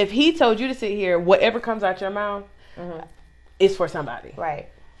 Like, and if he told you to sit here, whatever comes out your mouth is for somebody. Right.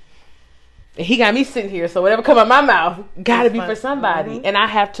 And he got me sitting here, so whatever come out my mouth got to be for somebody. Mm-hmm. And I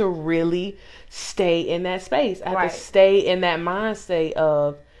have to really stay in that space. I have to stay in that mindset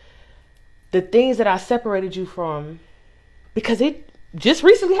of the things that I separated you from, because it just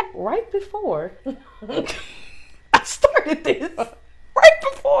recently, right before I started this, right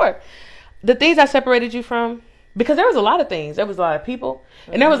before, the things I separated you from, because there was a lot of things. There was a lot of people,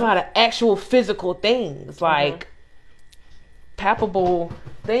 and there was a lot of actual physical things, like palpable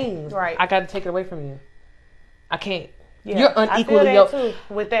things. Right. I got to take it away from you. I can't. Yeah. You're unequally yoked.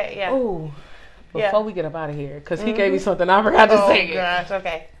 With that, yeah. Oh, before we get up out of here, because he gave me something I forgot to say. Oh, gosh,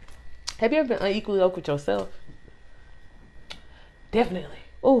 okay. Have you ever been unequally yoked with yourself? Definitely.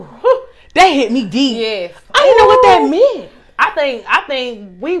 Oh, that hit me deep. Yes. I didn't know what that meant. I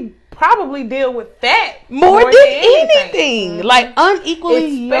think we probably deal with that more than anything. Mm-hmm. Like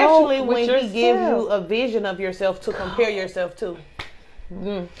unequally especially yoked when with he gives you a vision of yourself to compare yourself to.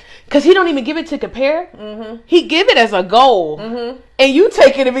 Because he don't even give it to compare. Mm-hmm. He give it as a goal. Mm-hmm. And you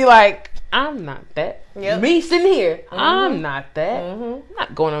take it and be like, I'm not that. Yep. Me sitting here, I'm not that. I'm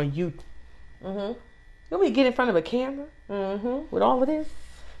not going on you. You want me to get in front of a camera with all of this?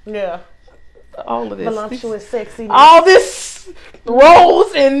 Yeah. All of this. Voluptuous, sexy. All this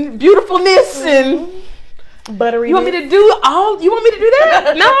rose and beautifulness and buttery. You want me to do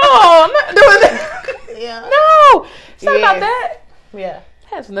that? No, I'm not doing that. Yeah. No. It's not about that. Yeah.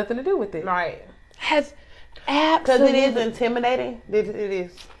 Has nothing to do with it. Right. Has absolutely. Because it is intimidating. It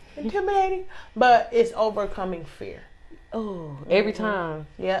is intimidating, but it's overcoming fear. Oh, every time.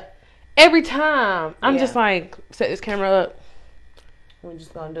 Yep. Every time. I'm just like, set this camera up. We're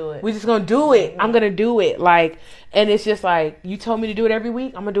just gonna do it. We're just gonna do it. I'm gonna do it. Like, and it's just like, you told me to do it every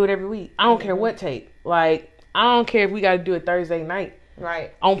week. I'm gonna do it every week. I don't care what take. Like, I don't care if we gotta do it Thursday night.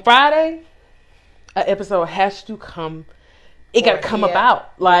 Right. On Friday, an episode has to come. It gotta come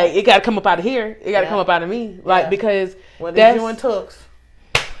about. Like, it gotta come up out of here. It gotta come up out of me. Like, because that's you and Tux.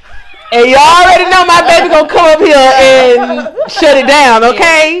 And you already know my baby gonna come up here and shut it down,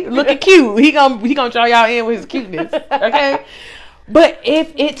 okay? Looking cute. He gonna draw y'all in with his cuteness, okay? But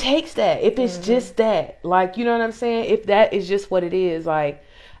if it takes that, if it's just that, like, you know what I'm saying? If that is just what it is, like,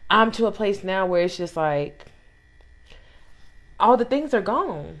 I'm to a place now where it's just like, all the things are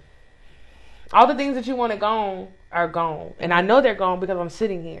gone. All the things that you wanted gone are gone. And I know they're gone because I'm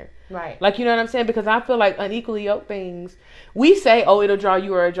sitting here. Right. Like, you know what I'm saying? Because I feel like unequally yoked things, we say, oh, it'll draw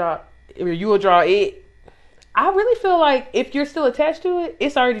you or you will draw it. I really feel like if you're still attached to it,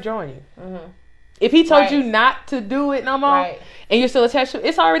 it's already drawing you. Mm-hmm. If he told you not to do it no more, and you're still attached to it,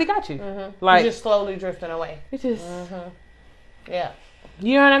 it's already got you. Mm-hmm. Like, you're just slowly drifting away. It just, yeah.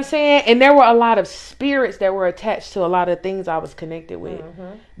 You know what I'm saying? And there were a lot of spirits that were attached to a lot of things I was connected with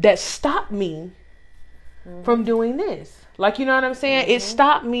that stopped me from doing this. Like, you know what I'm saying? It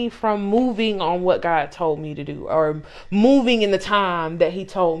stopped me from moving on what God told me to do, or moving in the time that he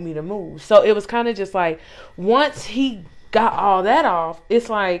told me to move. So it was kind of just like, once he got all that off, it's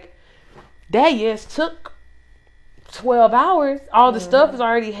like, that took 12 hours. All the stuff is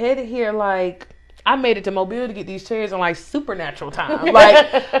already headed here. Like, I made it to Mobile to get these chairs in like supernatural time.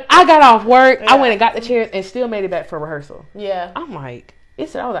 Like, I got off work. I went and got the chairs and still made it back for rehearsal. Yeah. I'm like,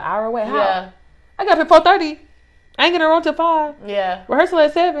 it's an hour away. How? Yeah. I got up at 4:30. I ain't gonna run till 5. Yeah. Rehearsal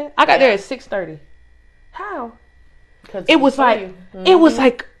at 7. I got there at 6:30. How? It was like, it was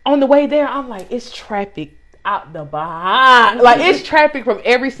like on the way there, I'm like, it's traffic out the behind. Like, it's traffic from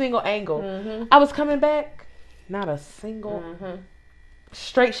every single angle. I was coming back, not a single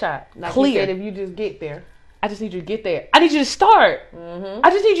straight shot. Like clear. You said, if you just get there. I just need you to get there. I need you to start. I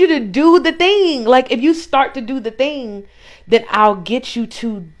just need you to do the thing. Like, if you start to do the thing, then I'll get you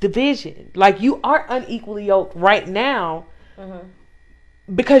to the vision. Like, you are unequally yoked right now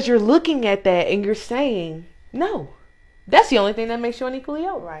because you're looking at that and you're saying, no. That's the only thing that makes you unequally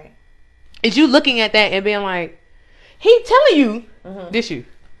yoked. Right. Is you looking at that and being like, he telling you, this you.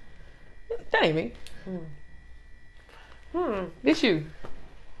 That ain't me. This you.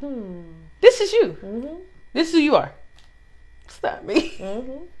 This is you. This is who you are. It's not me.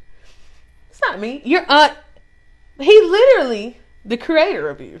 It's not me. You're he literally, the creator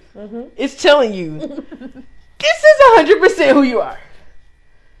of you, is telling you, this is 100% who you are.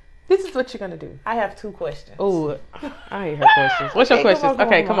 This is what you're going to do. I have 2 questions. Oh, I hate her questions. What's your questions?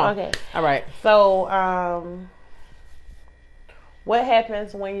 Come on. Okay. All right. So, what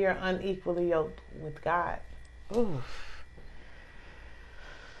happens when you're unequally yoked with God? Ooh.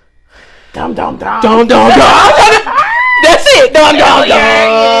 Dum dum dum. Dum dum dum. That's it. Dum dum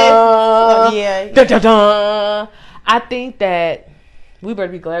dum. Yeah. Dum dum dum. I think that we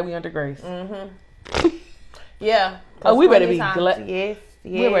better be glad we under grace. Yeah. Oh, we better be glad. Yes.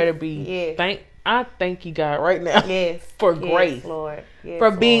 We better be. I thank you, God, right now. Yes. For grace, Lord. Yes,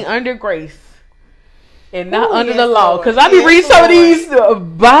 for being under grace and not under the law. Lord. Because I be reading some of these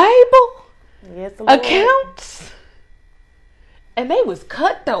Bible accounts. And they was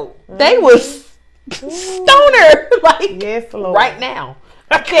cutthroat. They was stoner. Like, yes, Lord. Right now.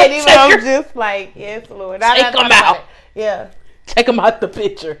 I can't even. I'm just like, yes, Lord. Take them out. Like, yeah. Take them out the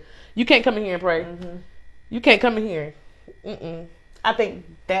picture. You can't come in here and pray. You can't come in here. I think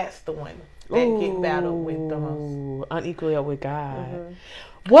that's the one that get battled with the most. Unequally yoked with God.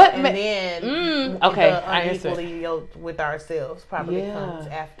 What? And then, okay, the unequally yoked with ourselves probably comes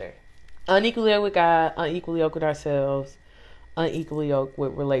after. Unequally yoked with God, unequally yoked with ourselves. Unequally yoked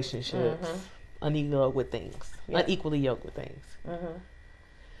with relationships, unequally yoked with things, unequally yoked with things.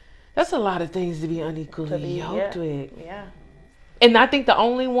 That's a lot of things to be unequally yoked with. Yeah. And I think the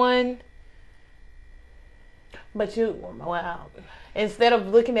only one. But instead of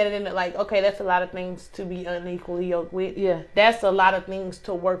looking at it in like, okay, that's a lot of things to be unequally yoked with. Yeah. That's a lot of things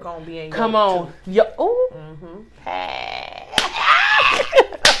to work on being yoked. Come on.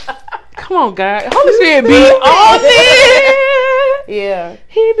 Come on, God. Holy Spirit be on it. Yeah.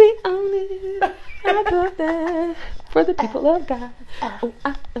 He be on it. I love that for the people of God.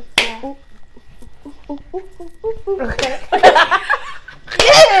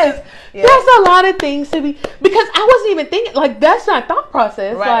 Yes. There's a lot of things to be, because I wasn't even thinking, like, that's not thought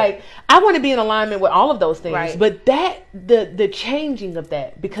process. Right. Like, I want to be in alignment with all of those things. Right. But that, the changing of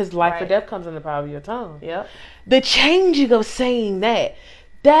that, because life or death comes in the power of your tongue. Yep. The changing of saying that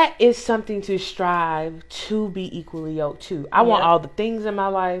is something to strive to be equally yoked to. I want all the things in my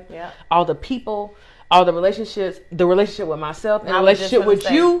life, all the people, all the relationships, the relationship with myself, and the relationship with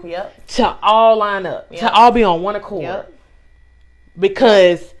you, to all line up, to all be on one accord.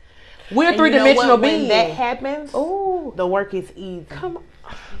 Because we're three-dimensional beings. When that happens, the work is easy. Come on.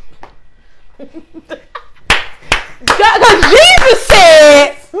 Because Jesus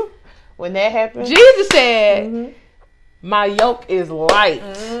said, when that happens, Jesus said, my yoke is light.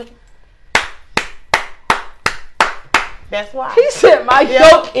 That's why. He said, my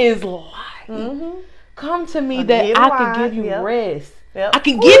yoke is light. Come to me that I can give you rest. I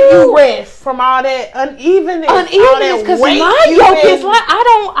can give you rest from all that unevenness. Because my yoke is light.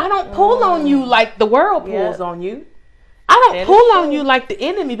 I don't pull on you like the world pulls on you. I don't pull on you like the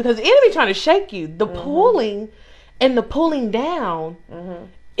enemy, because the enemy trying to shake you. The pulling and the pulling down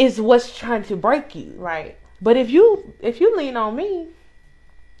is what's trying to break you. Right. But if you lean on me,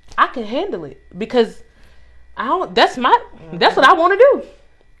 I can handle it, because that's what I want to do.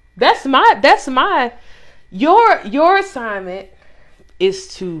 Your assignment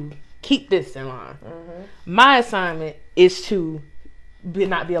is to keep this in line. My assignment is to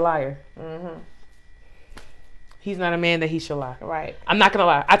not be a liar. He's not a man that he shall lie. Right. I'm not gonna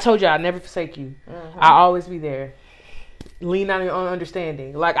lie. I told you I'll never forsake you. I'll always be there. Lean on your own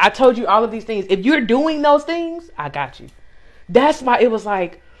understanding. Like, I told you all of these things. If you're doing those things, I got you. That's why it was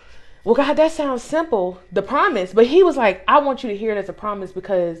like, well, God, that sounds simple, the promise. But he was like, I want you to hear it as a promise,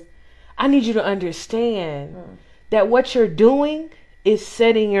 because I need you to understand that what you're doing is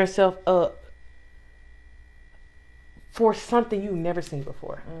setting yourself up for something you've never seen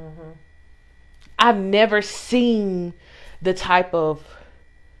before. I've never seen the type of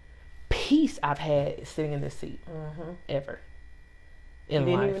peace I've had sitting in this seat ever.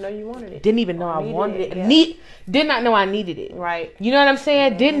 in life. Didn't even know you wanted it. Didn't even know I wanted it. Yeah. Did not know I needed it. Right. You know what I'm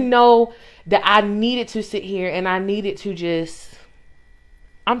saying? Didn't know that I needed to sit here and I needed to just.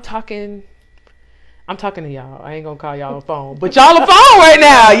 I'm talking to y'all. I ain't gonna call y'all a phone, but y'all a phone right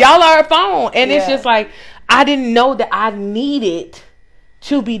now. Y'all are a phone, and it's just like I didn't know that I needed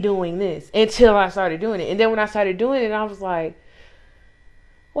to be doing this until I started doing it. And then when I started doing it, I was like,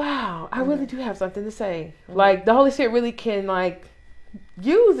 wow, I really do have something to say. Like the Holy Spirit really can like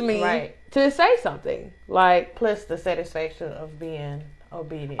use me to say something. Like plus the satisfaction of being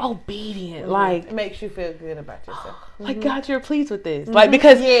obedient. Like it makes you feel good about yourself. Like God, you're pleased with this. Like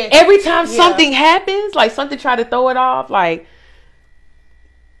because every time something happens, like something try to throw it off, like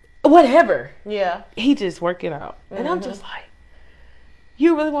whatever. Yeah. He just work it out. And I'm just like,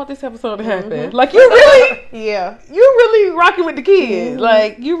 you really want this episode to happen? Like you really you really rocking with the kids.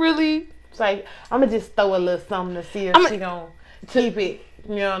 Like you really it's like I'm gonna just throw a little something to see if she gonna keep it.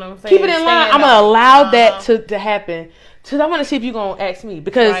 You know what I'm saying? Keep it in line. I'm gonna allow that to happen. Because I want to see if you're going to ask me.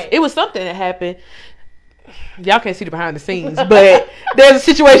 Because it was something that happened. Y'all can't see the behind the scenes. But there's a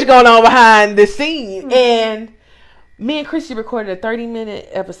situation going on behind the scene. And me and Chrissy recorded a 30-minute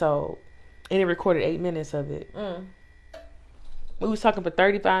episode. And it recorded 8 minutes of it. We was talking for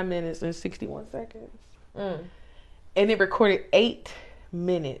 35 minutes and 61 seconds. And it recorded 8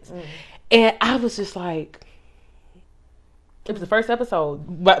 minutes. And I was just like... It was the first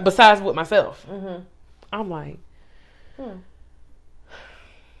episode. But besides with myself. I'm like...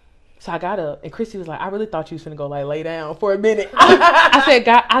 So I got up and Chrissy was like, I really thought you was gonna go like lay down for a minute. I said,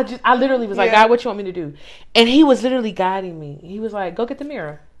 God, I literally was like, God, what you want me to do? And he was literally guiding me. He was like, go get the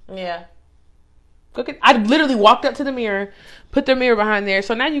mirror. Yeah. I literally walked up to the mirror, put the mirror behind there.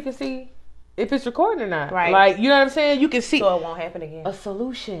 So now you can see if it's recording or not. Right. Like, you know what I'm saying? You can see. So it won't happen again. A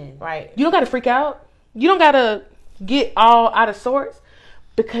solution. Right. You don't got to freak out. You don't got to get all out of sorts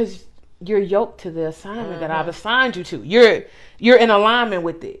because you're yoked to the assignment that I've assigned you to. You're in alignment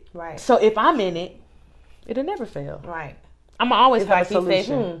with it. Right. So if I'm in it, it'll never fail. Right. I'm always have like a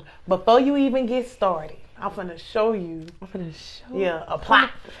solution. Said, before you even get started, I'm gonna show you. A plot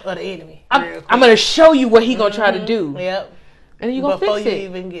of the enemy. I'm gonna show you what he gonna try to do. Yep. And you gonna fix it before you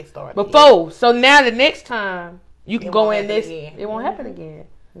even get started. Before. So now the next time you can go in this, it won't happen again.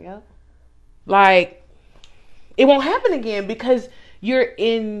 Yep. Like it won't happen again because you're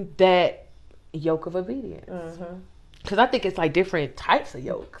in that yoke of obedience. Because I think it's like different types of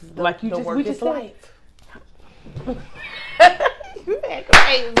yokes. Like we just said. You act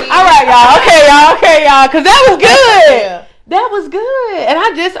crazy. All right, y'all. Okay, y'all. Because that was good. That was good. And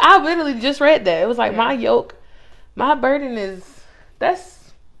I literally just read that. It was like my yoke, my burden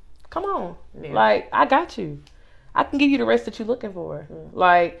come on. Yeah. Like I got you. I can give you the rest that you're looking for.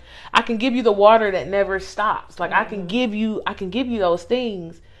 Like I can give you the water that never stops. Like I can give you those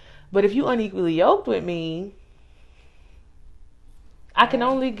things. But if you unequally yoked with me, I can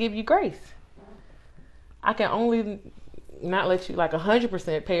only give you grace. I can only not let you like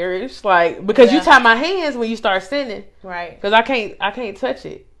 100% perish. Like because you tie my hands when you start sinning. Right. Because I can't touch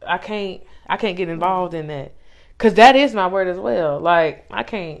it. I can't get involved in that. Because that is my word as well. Like I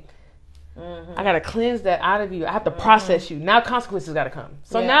can't. I gotta cleanse that out of you. I have to process you. Now consequences gotta come.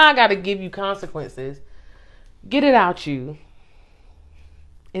 So now I gotta give you consequences. Get it out you.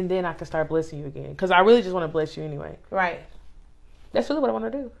 And then I can start blessing you again. Because I really just want to bless you anyway. Right. That's really what I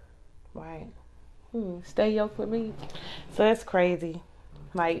want to do. Right. Stay yoked with me. So that's crazy.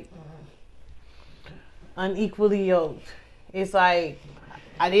 Like unequally yoked. It's like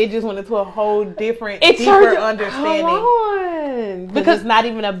I did just went into a whole different, deeper understanding. Come on. Because it's not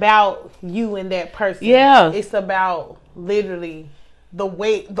even about you and that person. Yeah. It's about literally the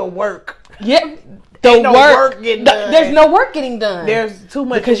work. Yeah. There's no work getting done. There's too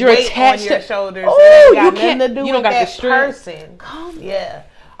much because you're weight attached on your shoulders. Oh, you got nothing to do with that person. Yeah.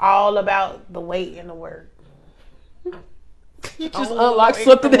 All about the weight and the work. You just unlocked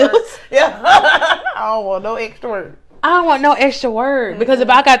something else. Yeah. I don't want no extra work. I don't want no extra work. Because if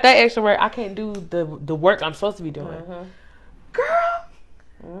I got that extra work, I can't do the work I'm supposed to be doing.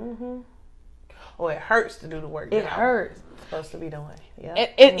 Girl. Or it hurts to do the work. It hurts. Supposed to be doing. Yeah.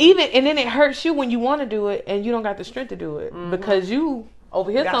 And then it hurts you when you want to do it and you don't got the strength to do it. Because you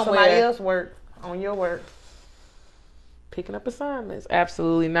over here got somewhere. Somebody else work on your work. Picking up assignments.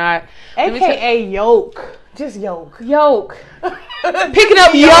 Absolutely not. AKA yoke. Just yoke. Yoke. Picking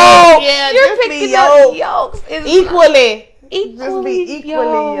up yoke. Yeah, you're picking up yokes. Equally. Just be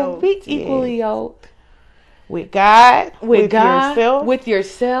equally yoked. Be equally yoked. With God. With yourself. With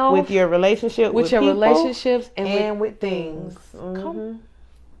yourself. With your relationship with your people, relationships. And with things. Come.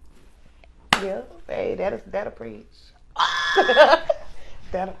 Yeah. Hey, that'll preach.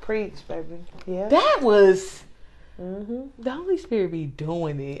 That'll preach, baby. Yeah. That was... The Holy Spirit be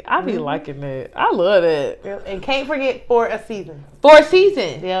doing it. I be liking that. I love that. Yep. And can't forget for a season. For a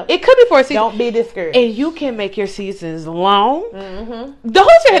season. Yep. It could be for a season. Don't be discouraged. And you can make your seasons long. The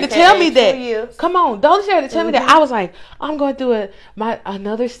Holy Spirit had to tell me that. Come on. The Holy Spirit had to tell me that. I was like, I'm going through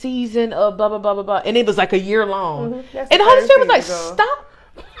another season of blah, blah, blah, blah, blah. And it was like a year long. And the Holy Spirit was like, stop.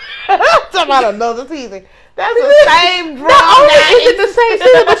 Talking about another season. That's the same drum. Not only is it the same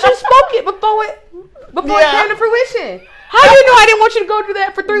season, but you spoke it before it came to fruition. How do you know I didn't want you to go through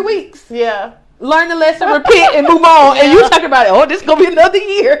that for 3 weeks? Yeah. Learn the lesson, repent, and move on. And you talking about it. Oh, this is gonna be another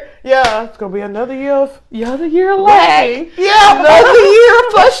year. Yeah, it's gonna be another year of lag. Yeah, another year of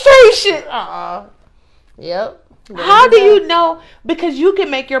frustration. Yep. How do you know? Because you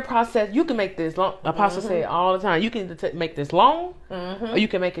can make your process. You can make this long. Apostle said all the time. You can make this long, or you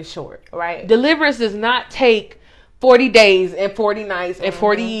can make it short. Right. Deliverance does not take 40 days and 40 nights and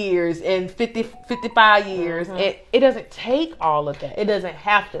 40 years and 55 years. It doesn't take all of that. It doesn't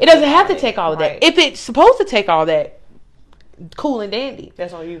have to. It doesn't have to take all of that. If it's supposed to take all that, cool and dandy.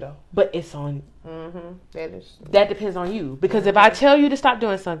 That's on you though. But it's on. That depends on you. Because if I tell you to stop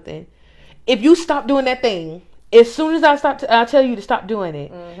doing something, if you stop doing that thing, as soon as I tell you to stop doing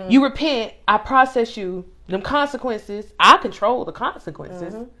it, you repent, I process you, them consequences, I control the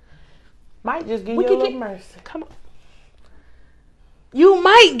consequences. Might just give you a little mercy. Come on. You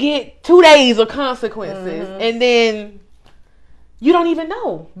might get 2 days of consequences, and then you don't even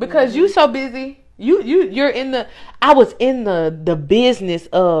know because you so busy. You're in the. I was in the business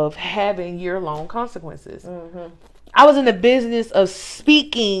of having year-long consequences. I was in the business of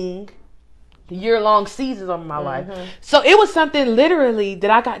speaking year-long seasons of my life. So it was something literally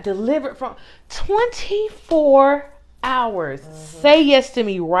that I got delivered from. 24 hours. Say yes to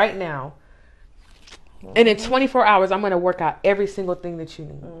me right now. And in 24 hours, I'm going to work out every single thing that you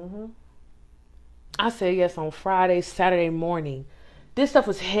need. I said yes on Friday, Saturday morning. This stuff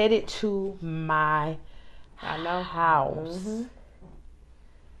was headed to my house.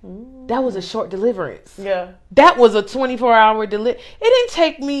 That was a short deliverance. Yeah. That was a 24-hour deliverance. It didn't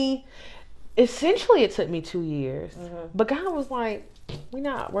take me, essentially it took me 2 years. But God was like, we're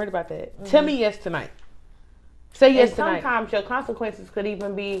not worried about that. Tell me yes tonight. Say yes tonight. Sometimes your consequences could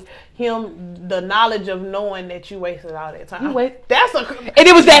even be the knowledge of knowing that you wasted all that time. And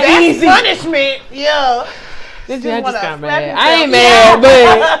it was that easy. Punishment. Yeah. I just got mad. I ain't mad,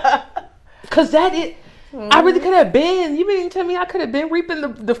 but because that is, I really could have been. You mean to tell me I could have been reaping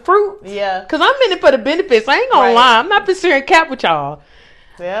the fruit? Yeah. Because I'm in it for the benefits. I ain't gonna lie. I'm not pursuing cap with y'all.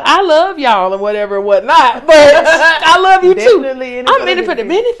 Yeah. I love y'all and whatever and whatnot, but I love you too. I'm in it for the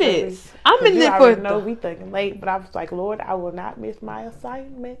benefits. I'm in it for. No, we thinking late, but I was like, Lord, I will not miss my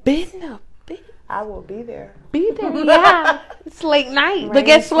assignment. I will be there. Yeah. It's late night, but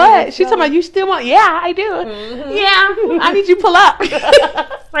guess what? She's talking about you still want. Yeah, I do. Yeah, I need you to pull up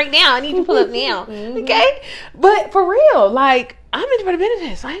right now. I need you to pull up now. Okay, but for real, like I'm in it for the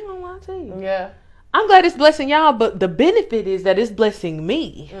benefits. I ain't gonna lie to you. Yeah. I'm glad it's blessing y'all, but the benefit is that it's blessing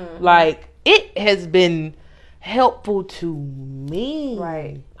me. Like it has been helpful to me.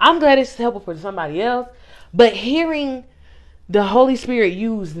 Right. I'm glad it's helpful for somebody else, but hearing the Holy Spirit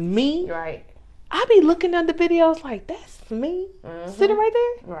use me, right? I be looking at the videos like that's me sitting right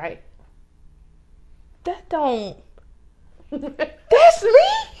there. Right. That don't. That's me.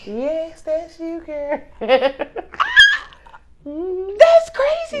 Yes, that's you, girl. That's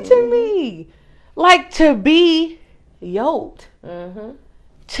crazy to me. Like to be yoked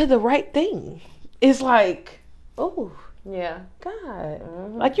to the right thing. It's like, oh yeah, God.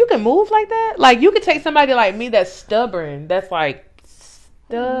 Like you can move like that. Like you can take somebody like me that's stubborn. That's like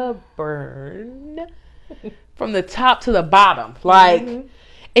stubborn from the top to the bottom. Like, and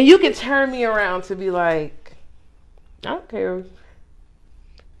you can turn me around to be like, I don't care.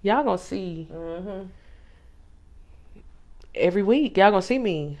 Y'all gonna see. Every week, y'all gonna see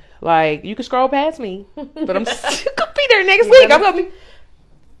me. Like, you can scroll past me, but I'm still gonna be there next week. I'm gonna be.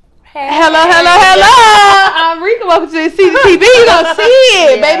 Hello. I'm Rika. Welcome to CCTV. You're gonna see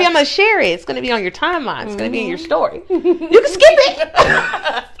it, baby. I'm gonna share it. It's gonna be on your timeline. It's gonna be in your story. You can skip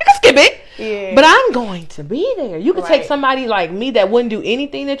it. Yeah. But I'm going to be there. You can take somebody like me that wouldn't do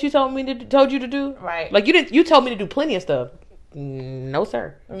anything that you told you to do. Right. Like you told me to do plenty of stuff. No,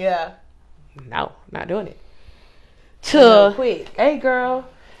 sir. Yeah. No, not doing it. To quick. Hey, girl.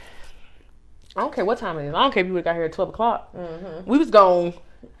 I don't care what time it is. I don't care if you would have got here at 12 o'clock. We was going,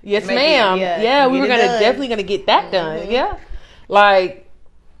 yes, ma'am. Yeah, we were definitely going to get that done. Yeah. Like,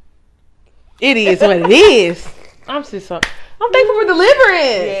 it is what it is. I'm thankful for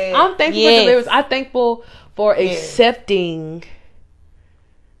deliverance. I'm thankful for deliverance. I'm thankful for accepting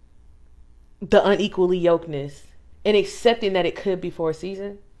the unequally yokedness and accepting that it could be for a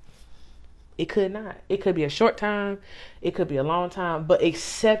season. It could not. It could be a short time. It could be a long time. But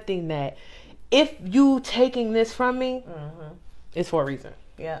accepting that if you taking this from me, it's for a reason.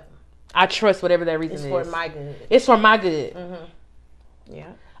 Yeah. I trust whatever that reason is. It's for my good. It's for my good.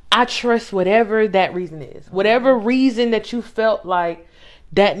 Yeah. I trust whatever that reason is. Whatever reason that you felt like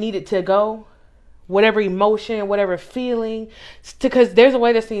that needed to go, whatever emotion, whatever feeling, because there's a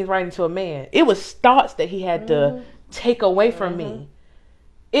way that seems right into a man. It was thoughts that he had to take away from me.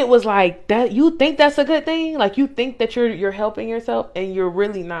 It was like that. You think that's a good thing? Like you think that you're helping yourself, and you're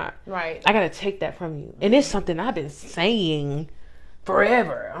really not. Right. I gotta take that from you, and it's something I've been saying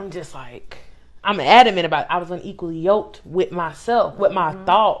forever. I'm just like, I'm adamant about it. I was unequally yoked with myself, with my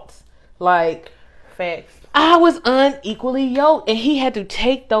thoughts. Like facts. I was unequally yoked, and he had to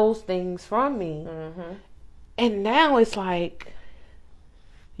take those things from me. And now it's like,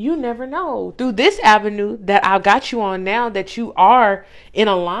 you never know. Through this avenue that I got you on now, that you are in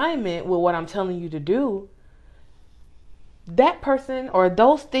alignment with what I'm telling you to do, that person or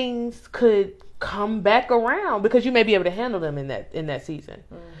those things could come back around because you may be able to handle them in that season.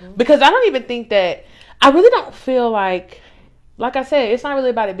 Because I don't even think that, I really don't feel like I said, it's not really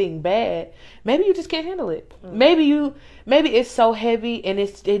about it being bad. Maybe you just can't handle it. Maybe it's so heavy and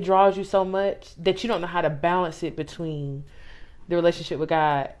it draws you so much that you don't know how to balance it between the relationship with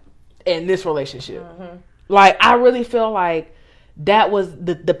God and this relationship. Like, I really feel like that was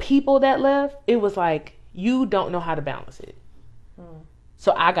the people that left. It was like, you don't know how to balance it.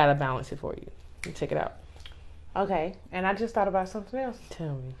 So I got to balance it for you. You take it out. Okay. And I just thought about something else.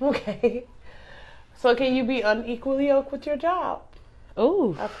 Tell me. Okay. So can you be unequally yoked with your job?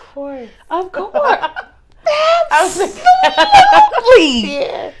 Oh, Of course. Absolutely.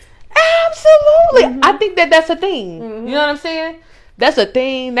 Yeah. Absolutely. I think that that's a thing. You know what I'm saying? That's a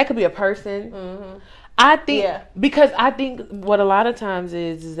thing. That could be a person. I think, because I think what a lot of times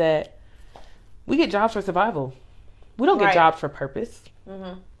is that we get jobs for survival. We don't get jobs for purpose.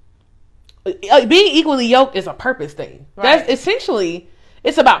 Being equally yoked is a purpose thing. That's essentially,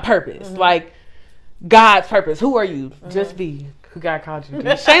 it's about purpose. Like God's purpose. Who are you? Just be who God called you to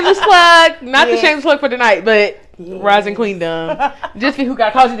be. Shameless plug. Not the shameless plug for tonight, but Rising Queendom. Just be who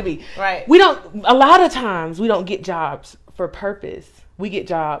God called you to be. Right. A lot of times we don't get jobs for purpose. We get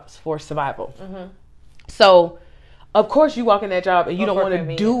jobs for survival. So, of course, you walk in that job and you don't want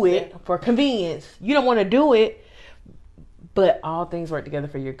to do it for convenience. You don't want to do it, but all things work together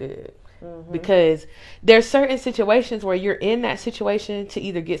for your good. Because there's certain situations where you're in that situation to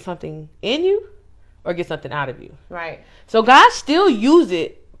either get something in you or get something out of you. Right. So God still use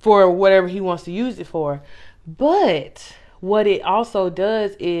it for whatever he wants to use it for. But what it also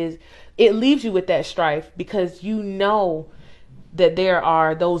does is it leaves you with that strife because you know that there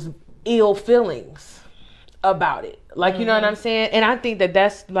are those ill feelings about it. Like, you know what I'm saying? And I think that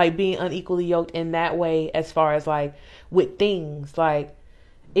that's like being unequally yoked in that way, as far as like with things. Like,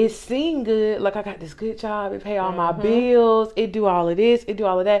 it seemed good. Like, I got this good job. It pay all my bills. It do all of this. It do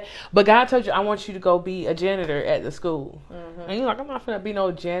all of that. But God told you, I want you to go be a janitor at the school. And you're like, I'm not finna be no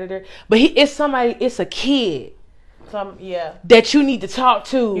janitor. But it's a kid. That you need to talk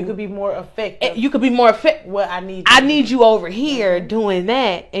to. You could be more effective. You could be more effective. What I need. I need you over here doing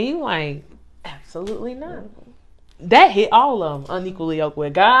that. And you like, absolutely not. That hit all of them. Unequally yoked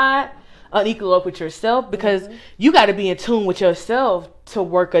with God. Unequally yoked with yourself. Because you got to be in tune with yourself to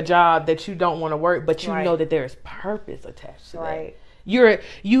work a job that you don't want to work. But you know that there's purpose attached to that.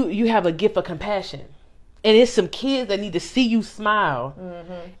 You have a gift of compassion. And it's some kids that need to see you smile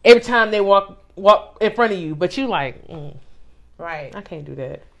every time they walk in front of you, but you like, right? I can't do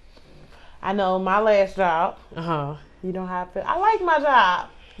that. I know my last job. You know how I feel. I like my job.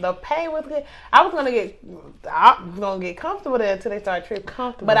 The pay was good. I was gonna get comfortable there until they started tripping.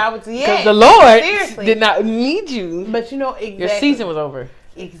 Comfortable, but I was because the Lord did not need you. But you know exactly, your season was over.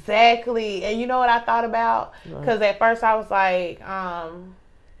 Exactly, and you know what I thought about? Because at first I was like,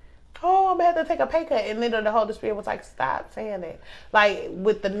 oh, I'm gonna have to take a pay cut. And then the Holy Spirit was like, stop saying it. Like,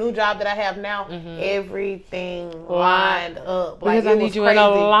 with the new job that I have now, everything lined up. Like, because I need you in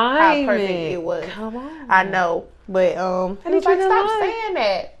alignment. How perfect it was. Come on. I know. But he was like, stop saying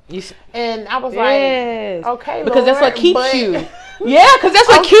that. And I was like, okay, because Lord, that's what keeps you. Yeah, because that's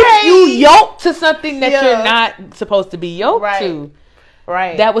what keeps you yoked to something that you're not supposed to be yoked to.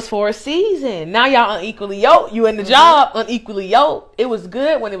 Right. That was for a season. Now y'all unequally yoked. You in the job unequally yoked. It was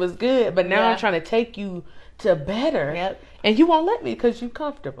good when it was good, but now I'm trying to take you to better. Yep. And you won't let me because you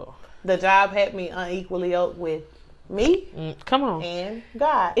comfortable. The job had me unequally yoked with me. Come on. And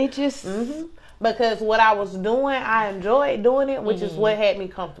God. It just... Because what I was doing, I enjoyed doing it, which is what had me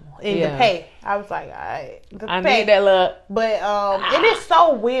comfortable. And the pay, I was like, all right, I need that look. But it is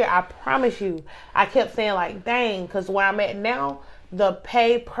so weird. I promise you. I kept saying like, dang, because where I'm at now, the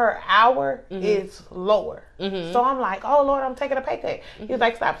pay per hour is lower. So I'm like, oh Lord, I'm taking a pay cut. He was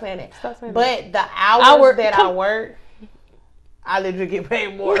like, stop saying that. But the hours that I work, I literally get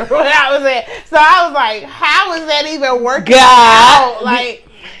paid more than what I was at. So I was like, how is that even working out? Like,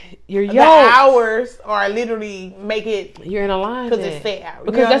 the hours are literally make it. You're in alignment. Because it's set hours.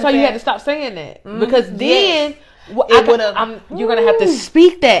 Because that's why you had to stop saying that. Because then you're going to have to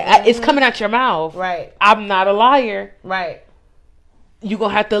speak that. It's coming out your mouth. Right. I'm not a liar. Right. You're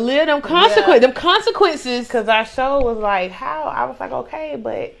going to have to live them consequences. Them consequences. Because our show was like, how? I was like, okay,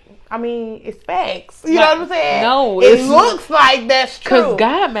 but I mean, it's facts. You know what I'm saying? No. It looks like that's true. Because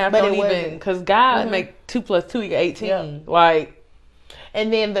God math don't even. Because God make 2 + 2 = 18. Yep. Like.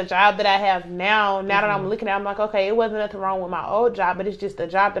 And then the job that I have now that I'm looking at, I'm like, okay, it wasn't nothing wrong with my old job, but it's just the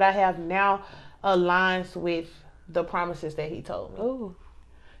job that I have now aligns with the promises that he told me. Ooh.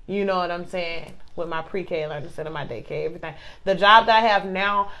 You know what I'm saying? With my pre-K instead of my daycare, everything. The job that I have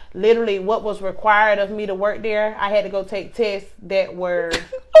now, literally what was required of me to work there, I had to go take tests that were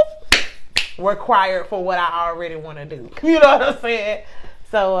required for what I already want to do. You know what I'm saying?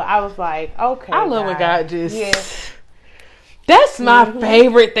 So I was like, okay. I love when God just... Yeah. That's my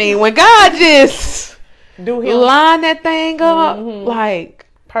favorite thing. When God just line that thing up, like...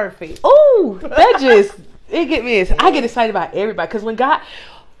 Perfect. Ooh, that just... It get me... I get excited about everybody. Because when God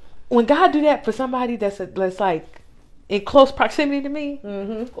do that for somebody that's like in close proximity to me,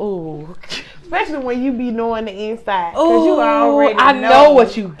 ooh. Especially when you be knowing the inside. Because you already know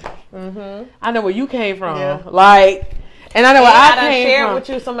what you... I know where you came from. Yeah. Like... And I know where I came shared from. With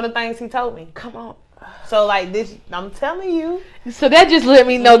you some of the things he told me. Come on. So like this, I'm telling you. So that just let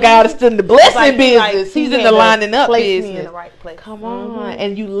me know God is still in the blessing business. He's in the lining up business. Me in the right place. Come on,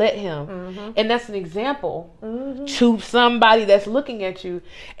 and you let him, and that's an example to somebody that's looking at you,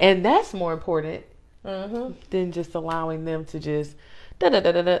 and that's more important than just allowing them to just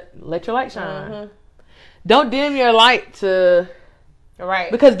let your light shine. Don't dim your light to.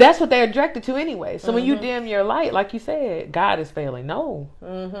 Right. Because that's what they're attracted to anyway. So when you dim your light, like you said, God is failing. No.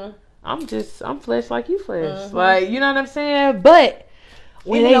 I'm flesh like you flesh. Like, you know what I'm saying? But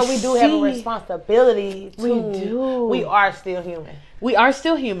even though we do have a responsibility to, we are still human. We are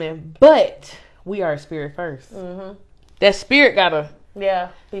still human, but we are spirit first. That spirit gotta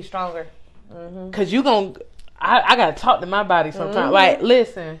be stronger. Cause I gotta talk to my body sometimes. Like,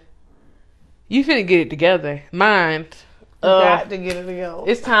 listen, you finna get it together. Mind. Got to get it together.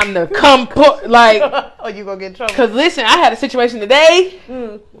 It's time to come like. Oh, you gonna get in trouble? Cause listen, I had a situation today.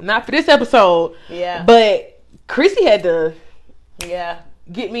 Not for this episode. Yeah. But Chrissy had to. Yeah.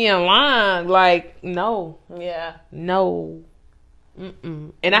 Get me in line. Like, no. Yeah. No.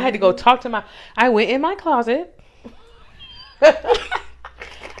 And I had to go talk to I went in my closet.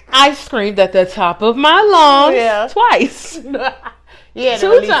 I screamed at the top of my lungs twice. Yeah, to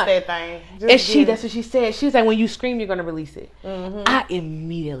release that thing. That's what she said. She was like, when you scream, you're going to release it. I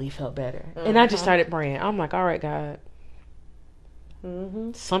immediately felt better. And I just started praying. I'm like, all right, God.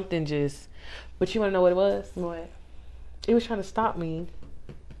 Something just... But you want to know what it was? What? It was trying to stop me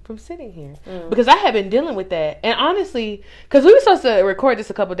from sitting here. Because I had been dealing with that. And honestly, because we were supposed to record this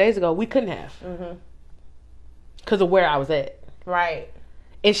a couple of days ago, we couldn't have. Because of where I was at. Right.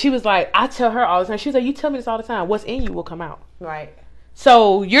 And she was like, I tell her all the time. She was like, you tell me this all the time. What's in you will come out. Right.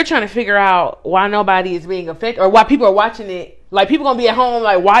 So you're trying to figure out why nobody is being affected or why people are watching it. Like, people going to be at home,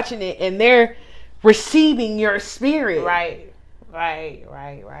 like, watching it, and they're receiving your spirit. Right.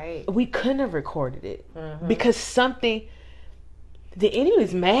 We couldn't have recorded it because something... The enemy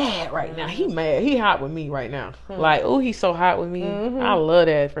is mad right now. He mad. He hot with me right now. Like, oh, he's so hot with me. I love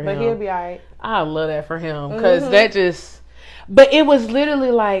that for him. But he'll be all right. I love that for him because that just... But it was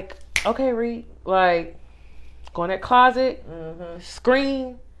literally like, okay, Reed, like... Go in that closet,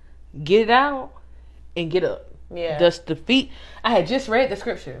 scream, get it out, and get up. Yeah. Dust the feet. I had just read the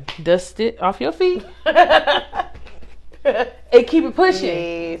scripture. Dust it off your feet. And keep it pushing.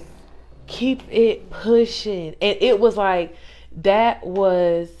 Yes. Keep it pushing. And it was like, I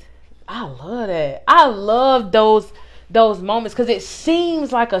love that. I love those moments because it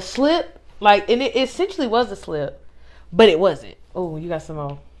seems like a slip. Like, and it essentially was a slip, but it wasn't. Oh, you got some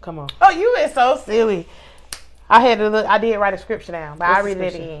more. Come on. Oh, you is so silly. I had to look. I did write a scripture down, but I read it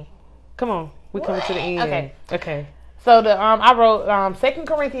at the end. Come on, we coming to the end. Okay. So I wrote 2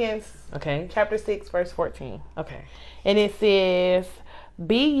 Corinthians. Okay. Chapter 6, verse 14. Okay. And it says,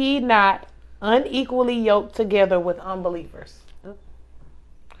 "Be ye not unequally yoked together with unbelievers.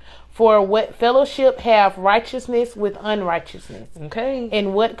 For what fellowship have righteousness with unrighteousness? Okay.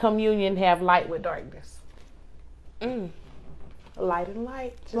 And what communion have light with darkness? Light and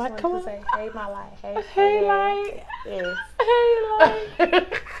light. Just Light, like come to on. say, hey, my light. Hey, light. Yes. Hey, light.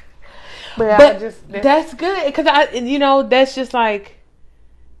 But that's good because that's just like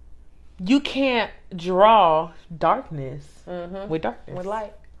you can't draw darkness with darkness. with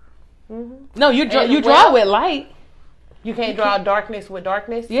light. No, you draw with light. You can't draw darkness with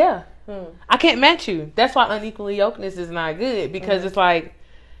darkness? Yeah. I can't match you. That's why unequally yokedness is not good because it's like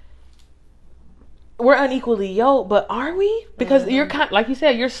we're unequally yoked, but are we? Because you're like you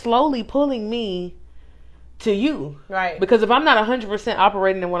said, you're slowly pulling me to you. Right. Because if I'm not 100%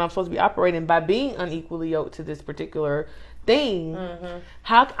 operating in what I'm supposed to be operating by being unequally yoked to this particular thing,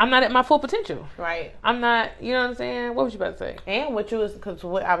 I'm not at my full potential. Right. I'm not, you know what I'm saying? What was you about to say? And because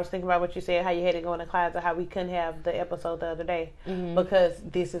what I was thinking about what you said, how you had to go in the class, or how we couldn't have the episode the other day because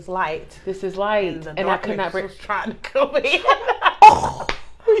this is light. This is light, and I could not was trying to come in.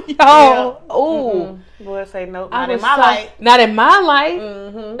 Boy, say nope. Not in my light. Not in my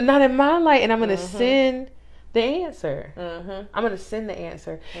light. Not in my light. And I'm gonna send the answer. I'm gonna send the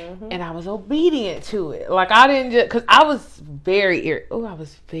answer, and I was obedient to it. Like I didn't just because I was very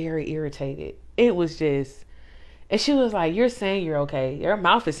irritated. It was just, and she was like, "You're saying you're okay. Your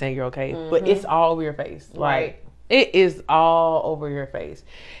mouth is saying you're okay, but it's all over your face. Like it is all over your face."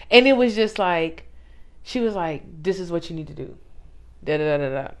 And it was just like, she was like, "This is what you need to do." Da da da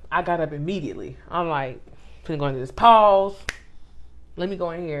da. I got up immediately. I'm like, "I'm going to this pause. Let me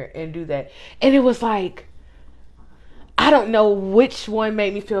go in here and do that." And it was like, I don't know which one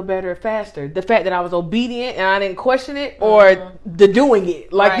made me feel better faster. The fact that I was obedient and I didn't question it, or the doing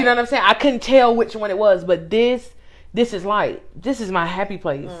it. Like, you know what I'm saying? I couldn't tell which one it was, but this is light. This is my happy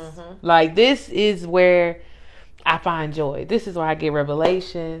place. Like, this is where I find joy. This is where I get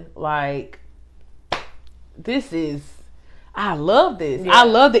revelation. Like, I love this. Yeah. I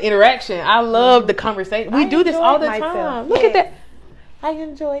love the interaction. I love the conversation. We do this all the time. Look at that. I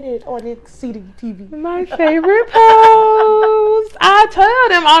enjoyed it on Exceeding TV. My favorite post. I tell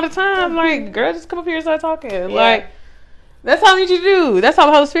them all the time, like, girl, just come up here and start talking. Yeah. Like, that's all I need you to do. That's all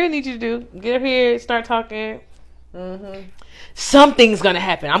the Holy Spirit needs you to do. Get up here, start talking. Something's going to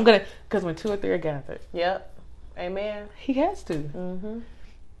happen. Because when 2 or 3 are gathered. Yep. Amen. He has to.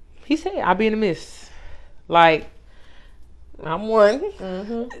 He said, I'll be in the midst. Like, I'm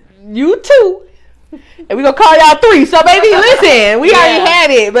 1. You 2. And we gonna call y'all 3. So baby, listen, we already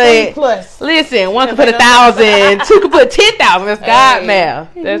had it, but listen, 1 could put 1,000, 2 could put 10,000. That's God math.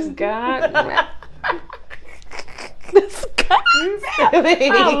 That's God math. That's God math.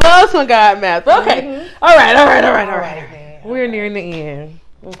 I love some God math. Okay. All right. We're nearing the end.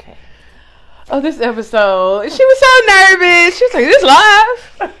 Okay. Oh, this episode. She was so nervous. She was like, "This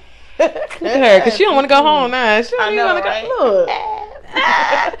live." Look at her, because she don't want to go home now. She don't want to go. Look.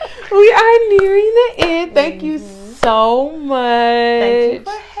 We are nearing the end. Thank you so much. Thank you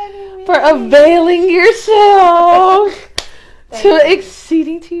for having me. For availing yourself to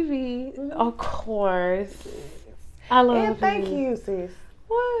Exceeding TV. Of course. I love you. Thank you, sis.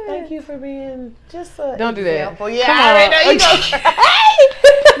 What? Thank you for being just a Don't do that. Yeah, I already know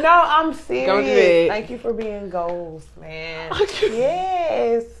you No, I'm serious. Don't do that. Thank you for being goals, man.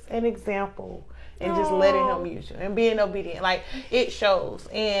 Yes, an example. And just letting him use you and being obedient. Like, it shows.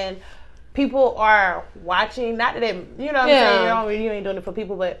 And people are watching. Not that they, you know what I'm saying? You ain't doing it for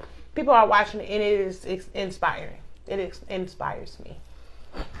people, but people are watching it, and it is inspiring. It inspires me.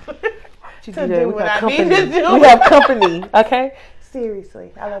 To do what I need to do. We have company, okay?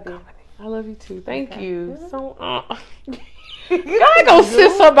 Seriously. I love you. I love you too. Thank you. So, I go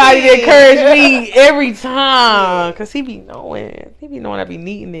sit somebody to encourage me every time, cause he be knowing I be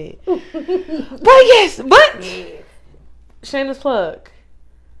needing it. But shameless plug.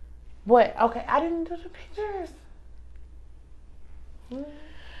 What? Okay, I didn't do the pictures.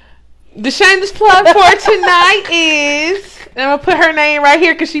 The shameless plug for tonight is, and I'm gonna put her name right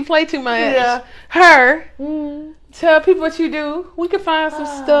here cause she play too much. Yeah. Her. Tell people what you do. We can find some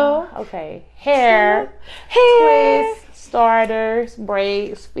stuff. Okay. Hair. Twists. Starters,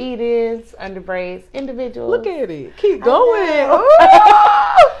 braids, feed-ins, under braids, individuals. Look at it. Keep going.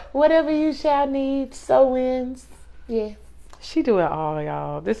 Whatever you shall need, sew-ins. Yeah. She do it all,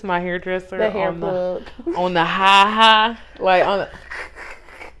 y'all. This is my hairdresser. The hair plug. On the high. Like on the...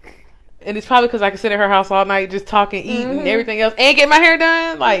 And it's probably because I can sit at her house all night just talking, eating, everything else, and get my hair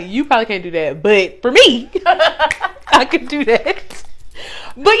done. Like, you probably can't do that. But for me, I could do that.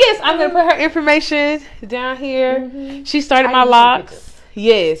 But yes, I'm going to put her information down here. She started my locks.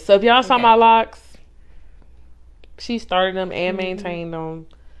 Yes. So if y'all saw my locks, she started them and maintained them.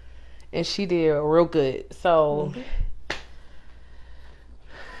 and she did real good. So,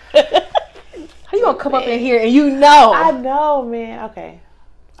 how you gonna come up in here and you know? I know, man. Okay,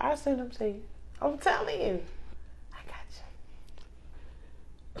 I'll send them to you. I'm telling you. I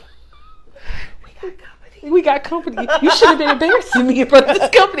got you. We got company. You should have been embarrassing me in front of this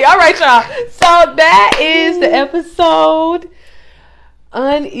company. All right, y'all. So that is the episode.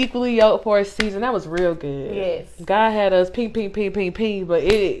 Unequally yoked for a season. That was real good. Yes. God had us ping, but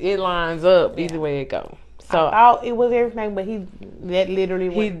it lines up either way it go. So I thought it was everything, but that literally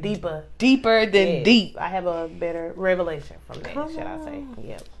went deeper. Deeper than deep. I have a better revelation from that, should I say.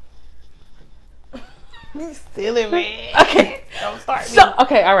 Yep. You silly man. Okay. Don't start me. So,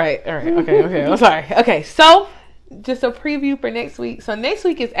 okay, all right. Okay. I'm sorry. Okay, so just a preview for next week. So next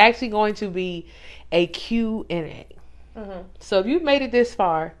week is actually going to be a Q&A. Mm-hmm. So if you've made it this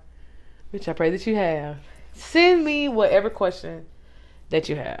far, which I pray that you have, send me whatever question that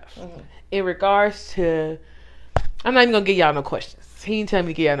you have in regards to. I'm not even gonna give y'all no questions. He didn't tell me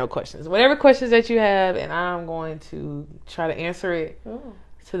to give y'all no questions. Whatever questions that you have, and I'm going to try to answer it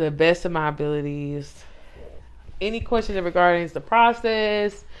to the best of my abilities. Any questions regarding the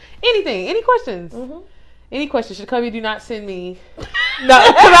process, anything, any questions. Any questions, Jacoby, do not send me. No,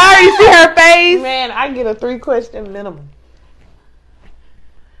 because I already see her face. Man, I get a 3-question minimum.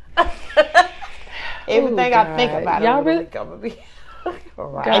 Everything I think about y'all really gonna be.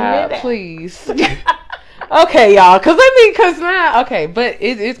 God, please. Okay, y'all, because now, okay, but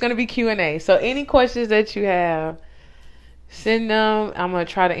it's gonna be Q&A. So any questions that you have, send them. I'm gonna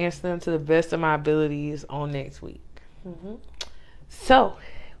try to answer them to the best of my abilities on next week. So,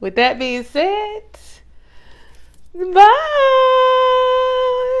 with that being said. Bye.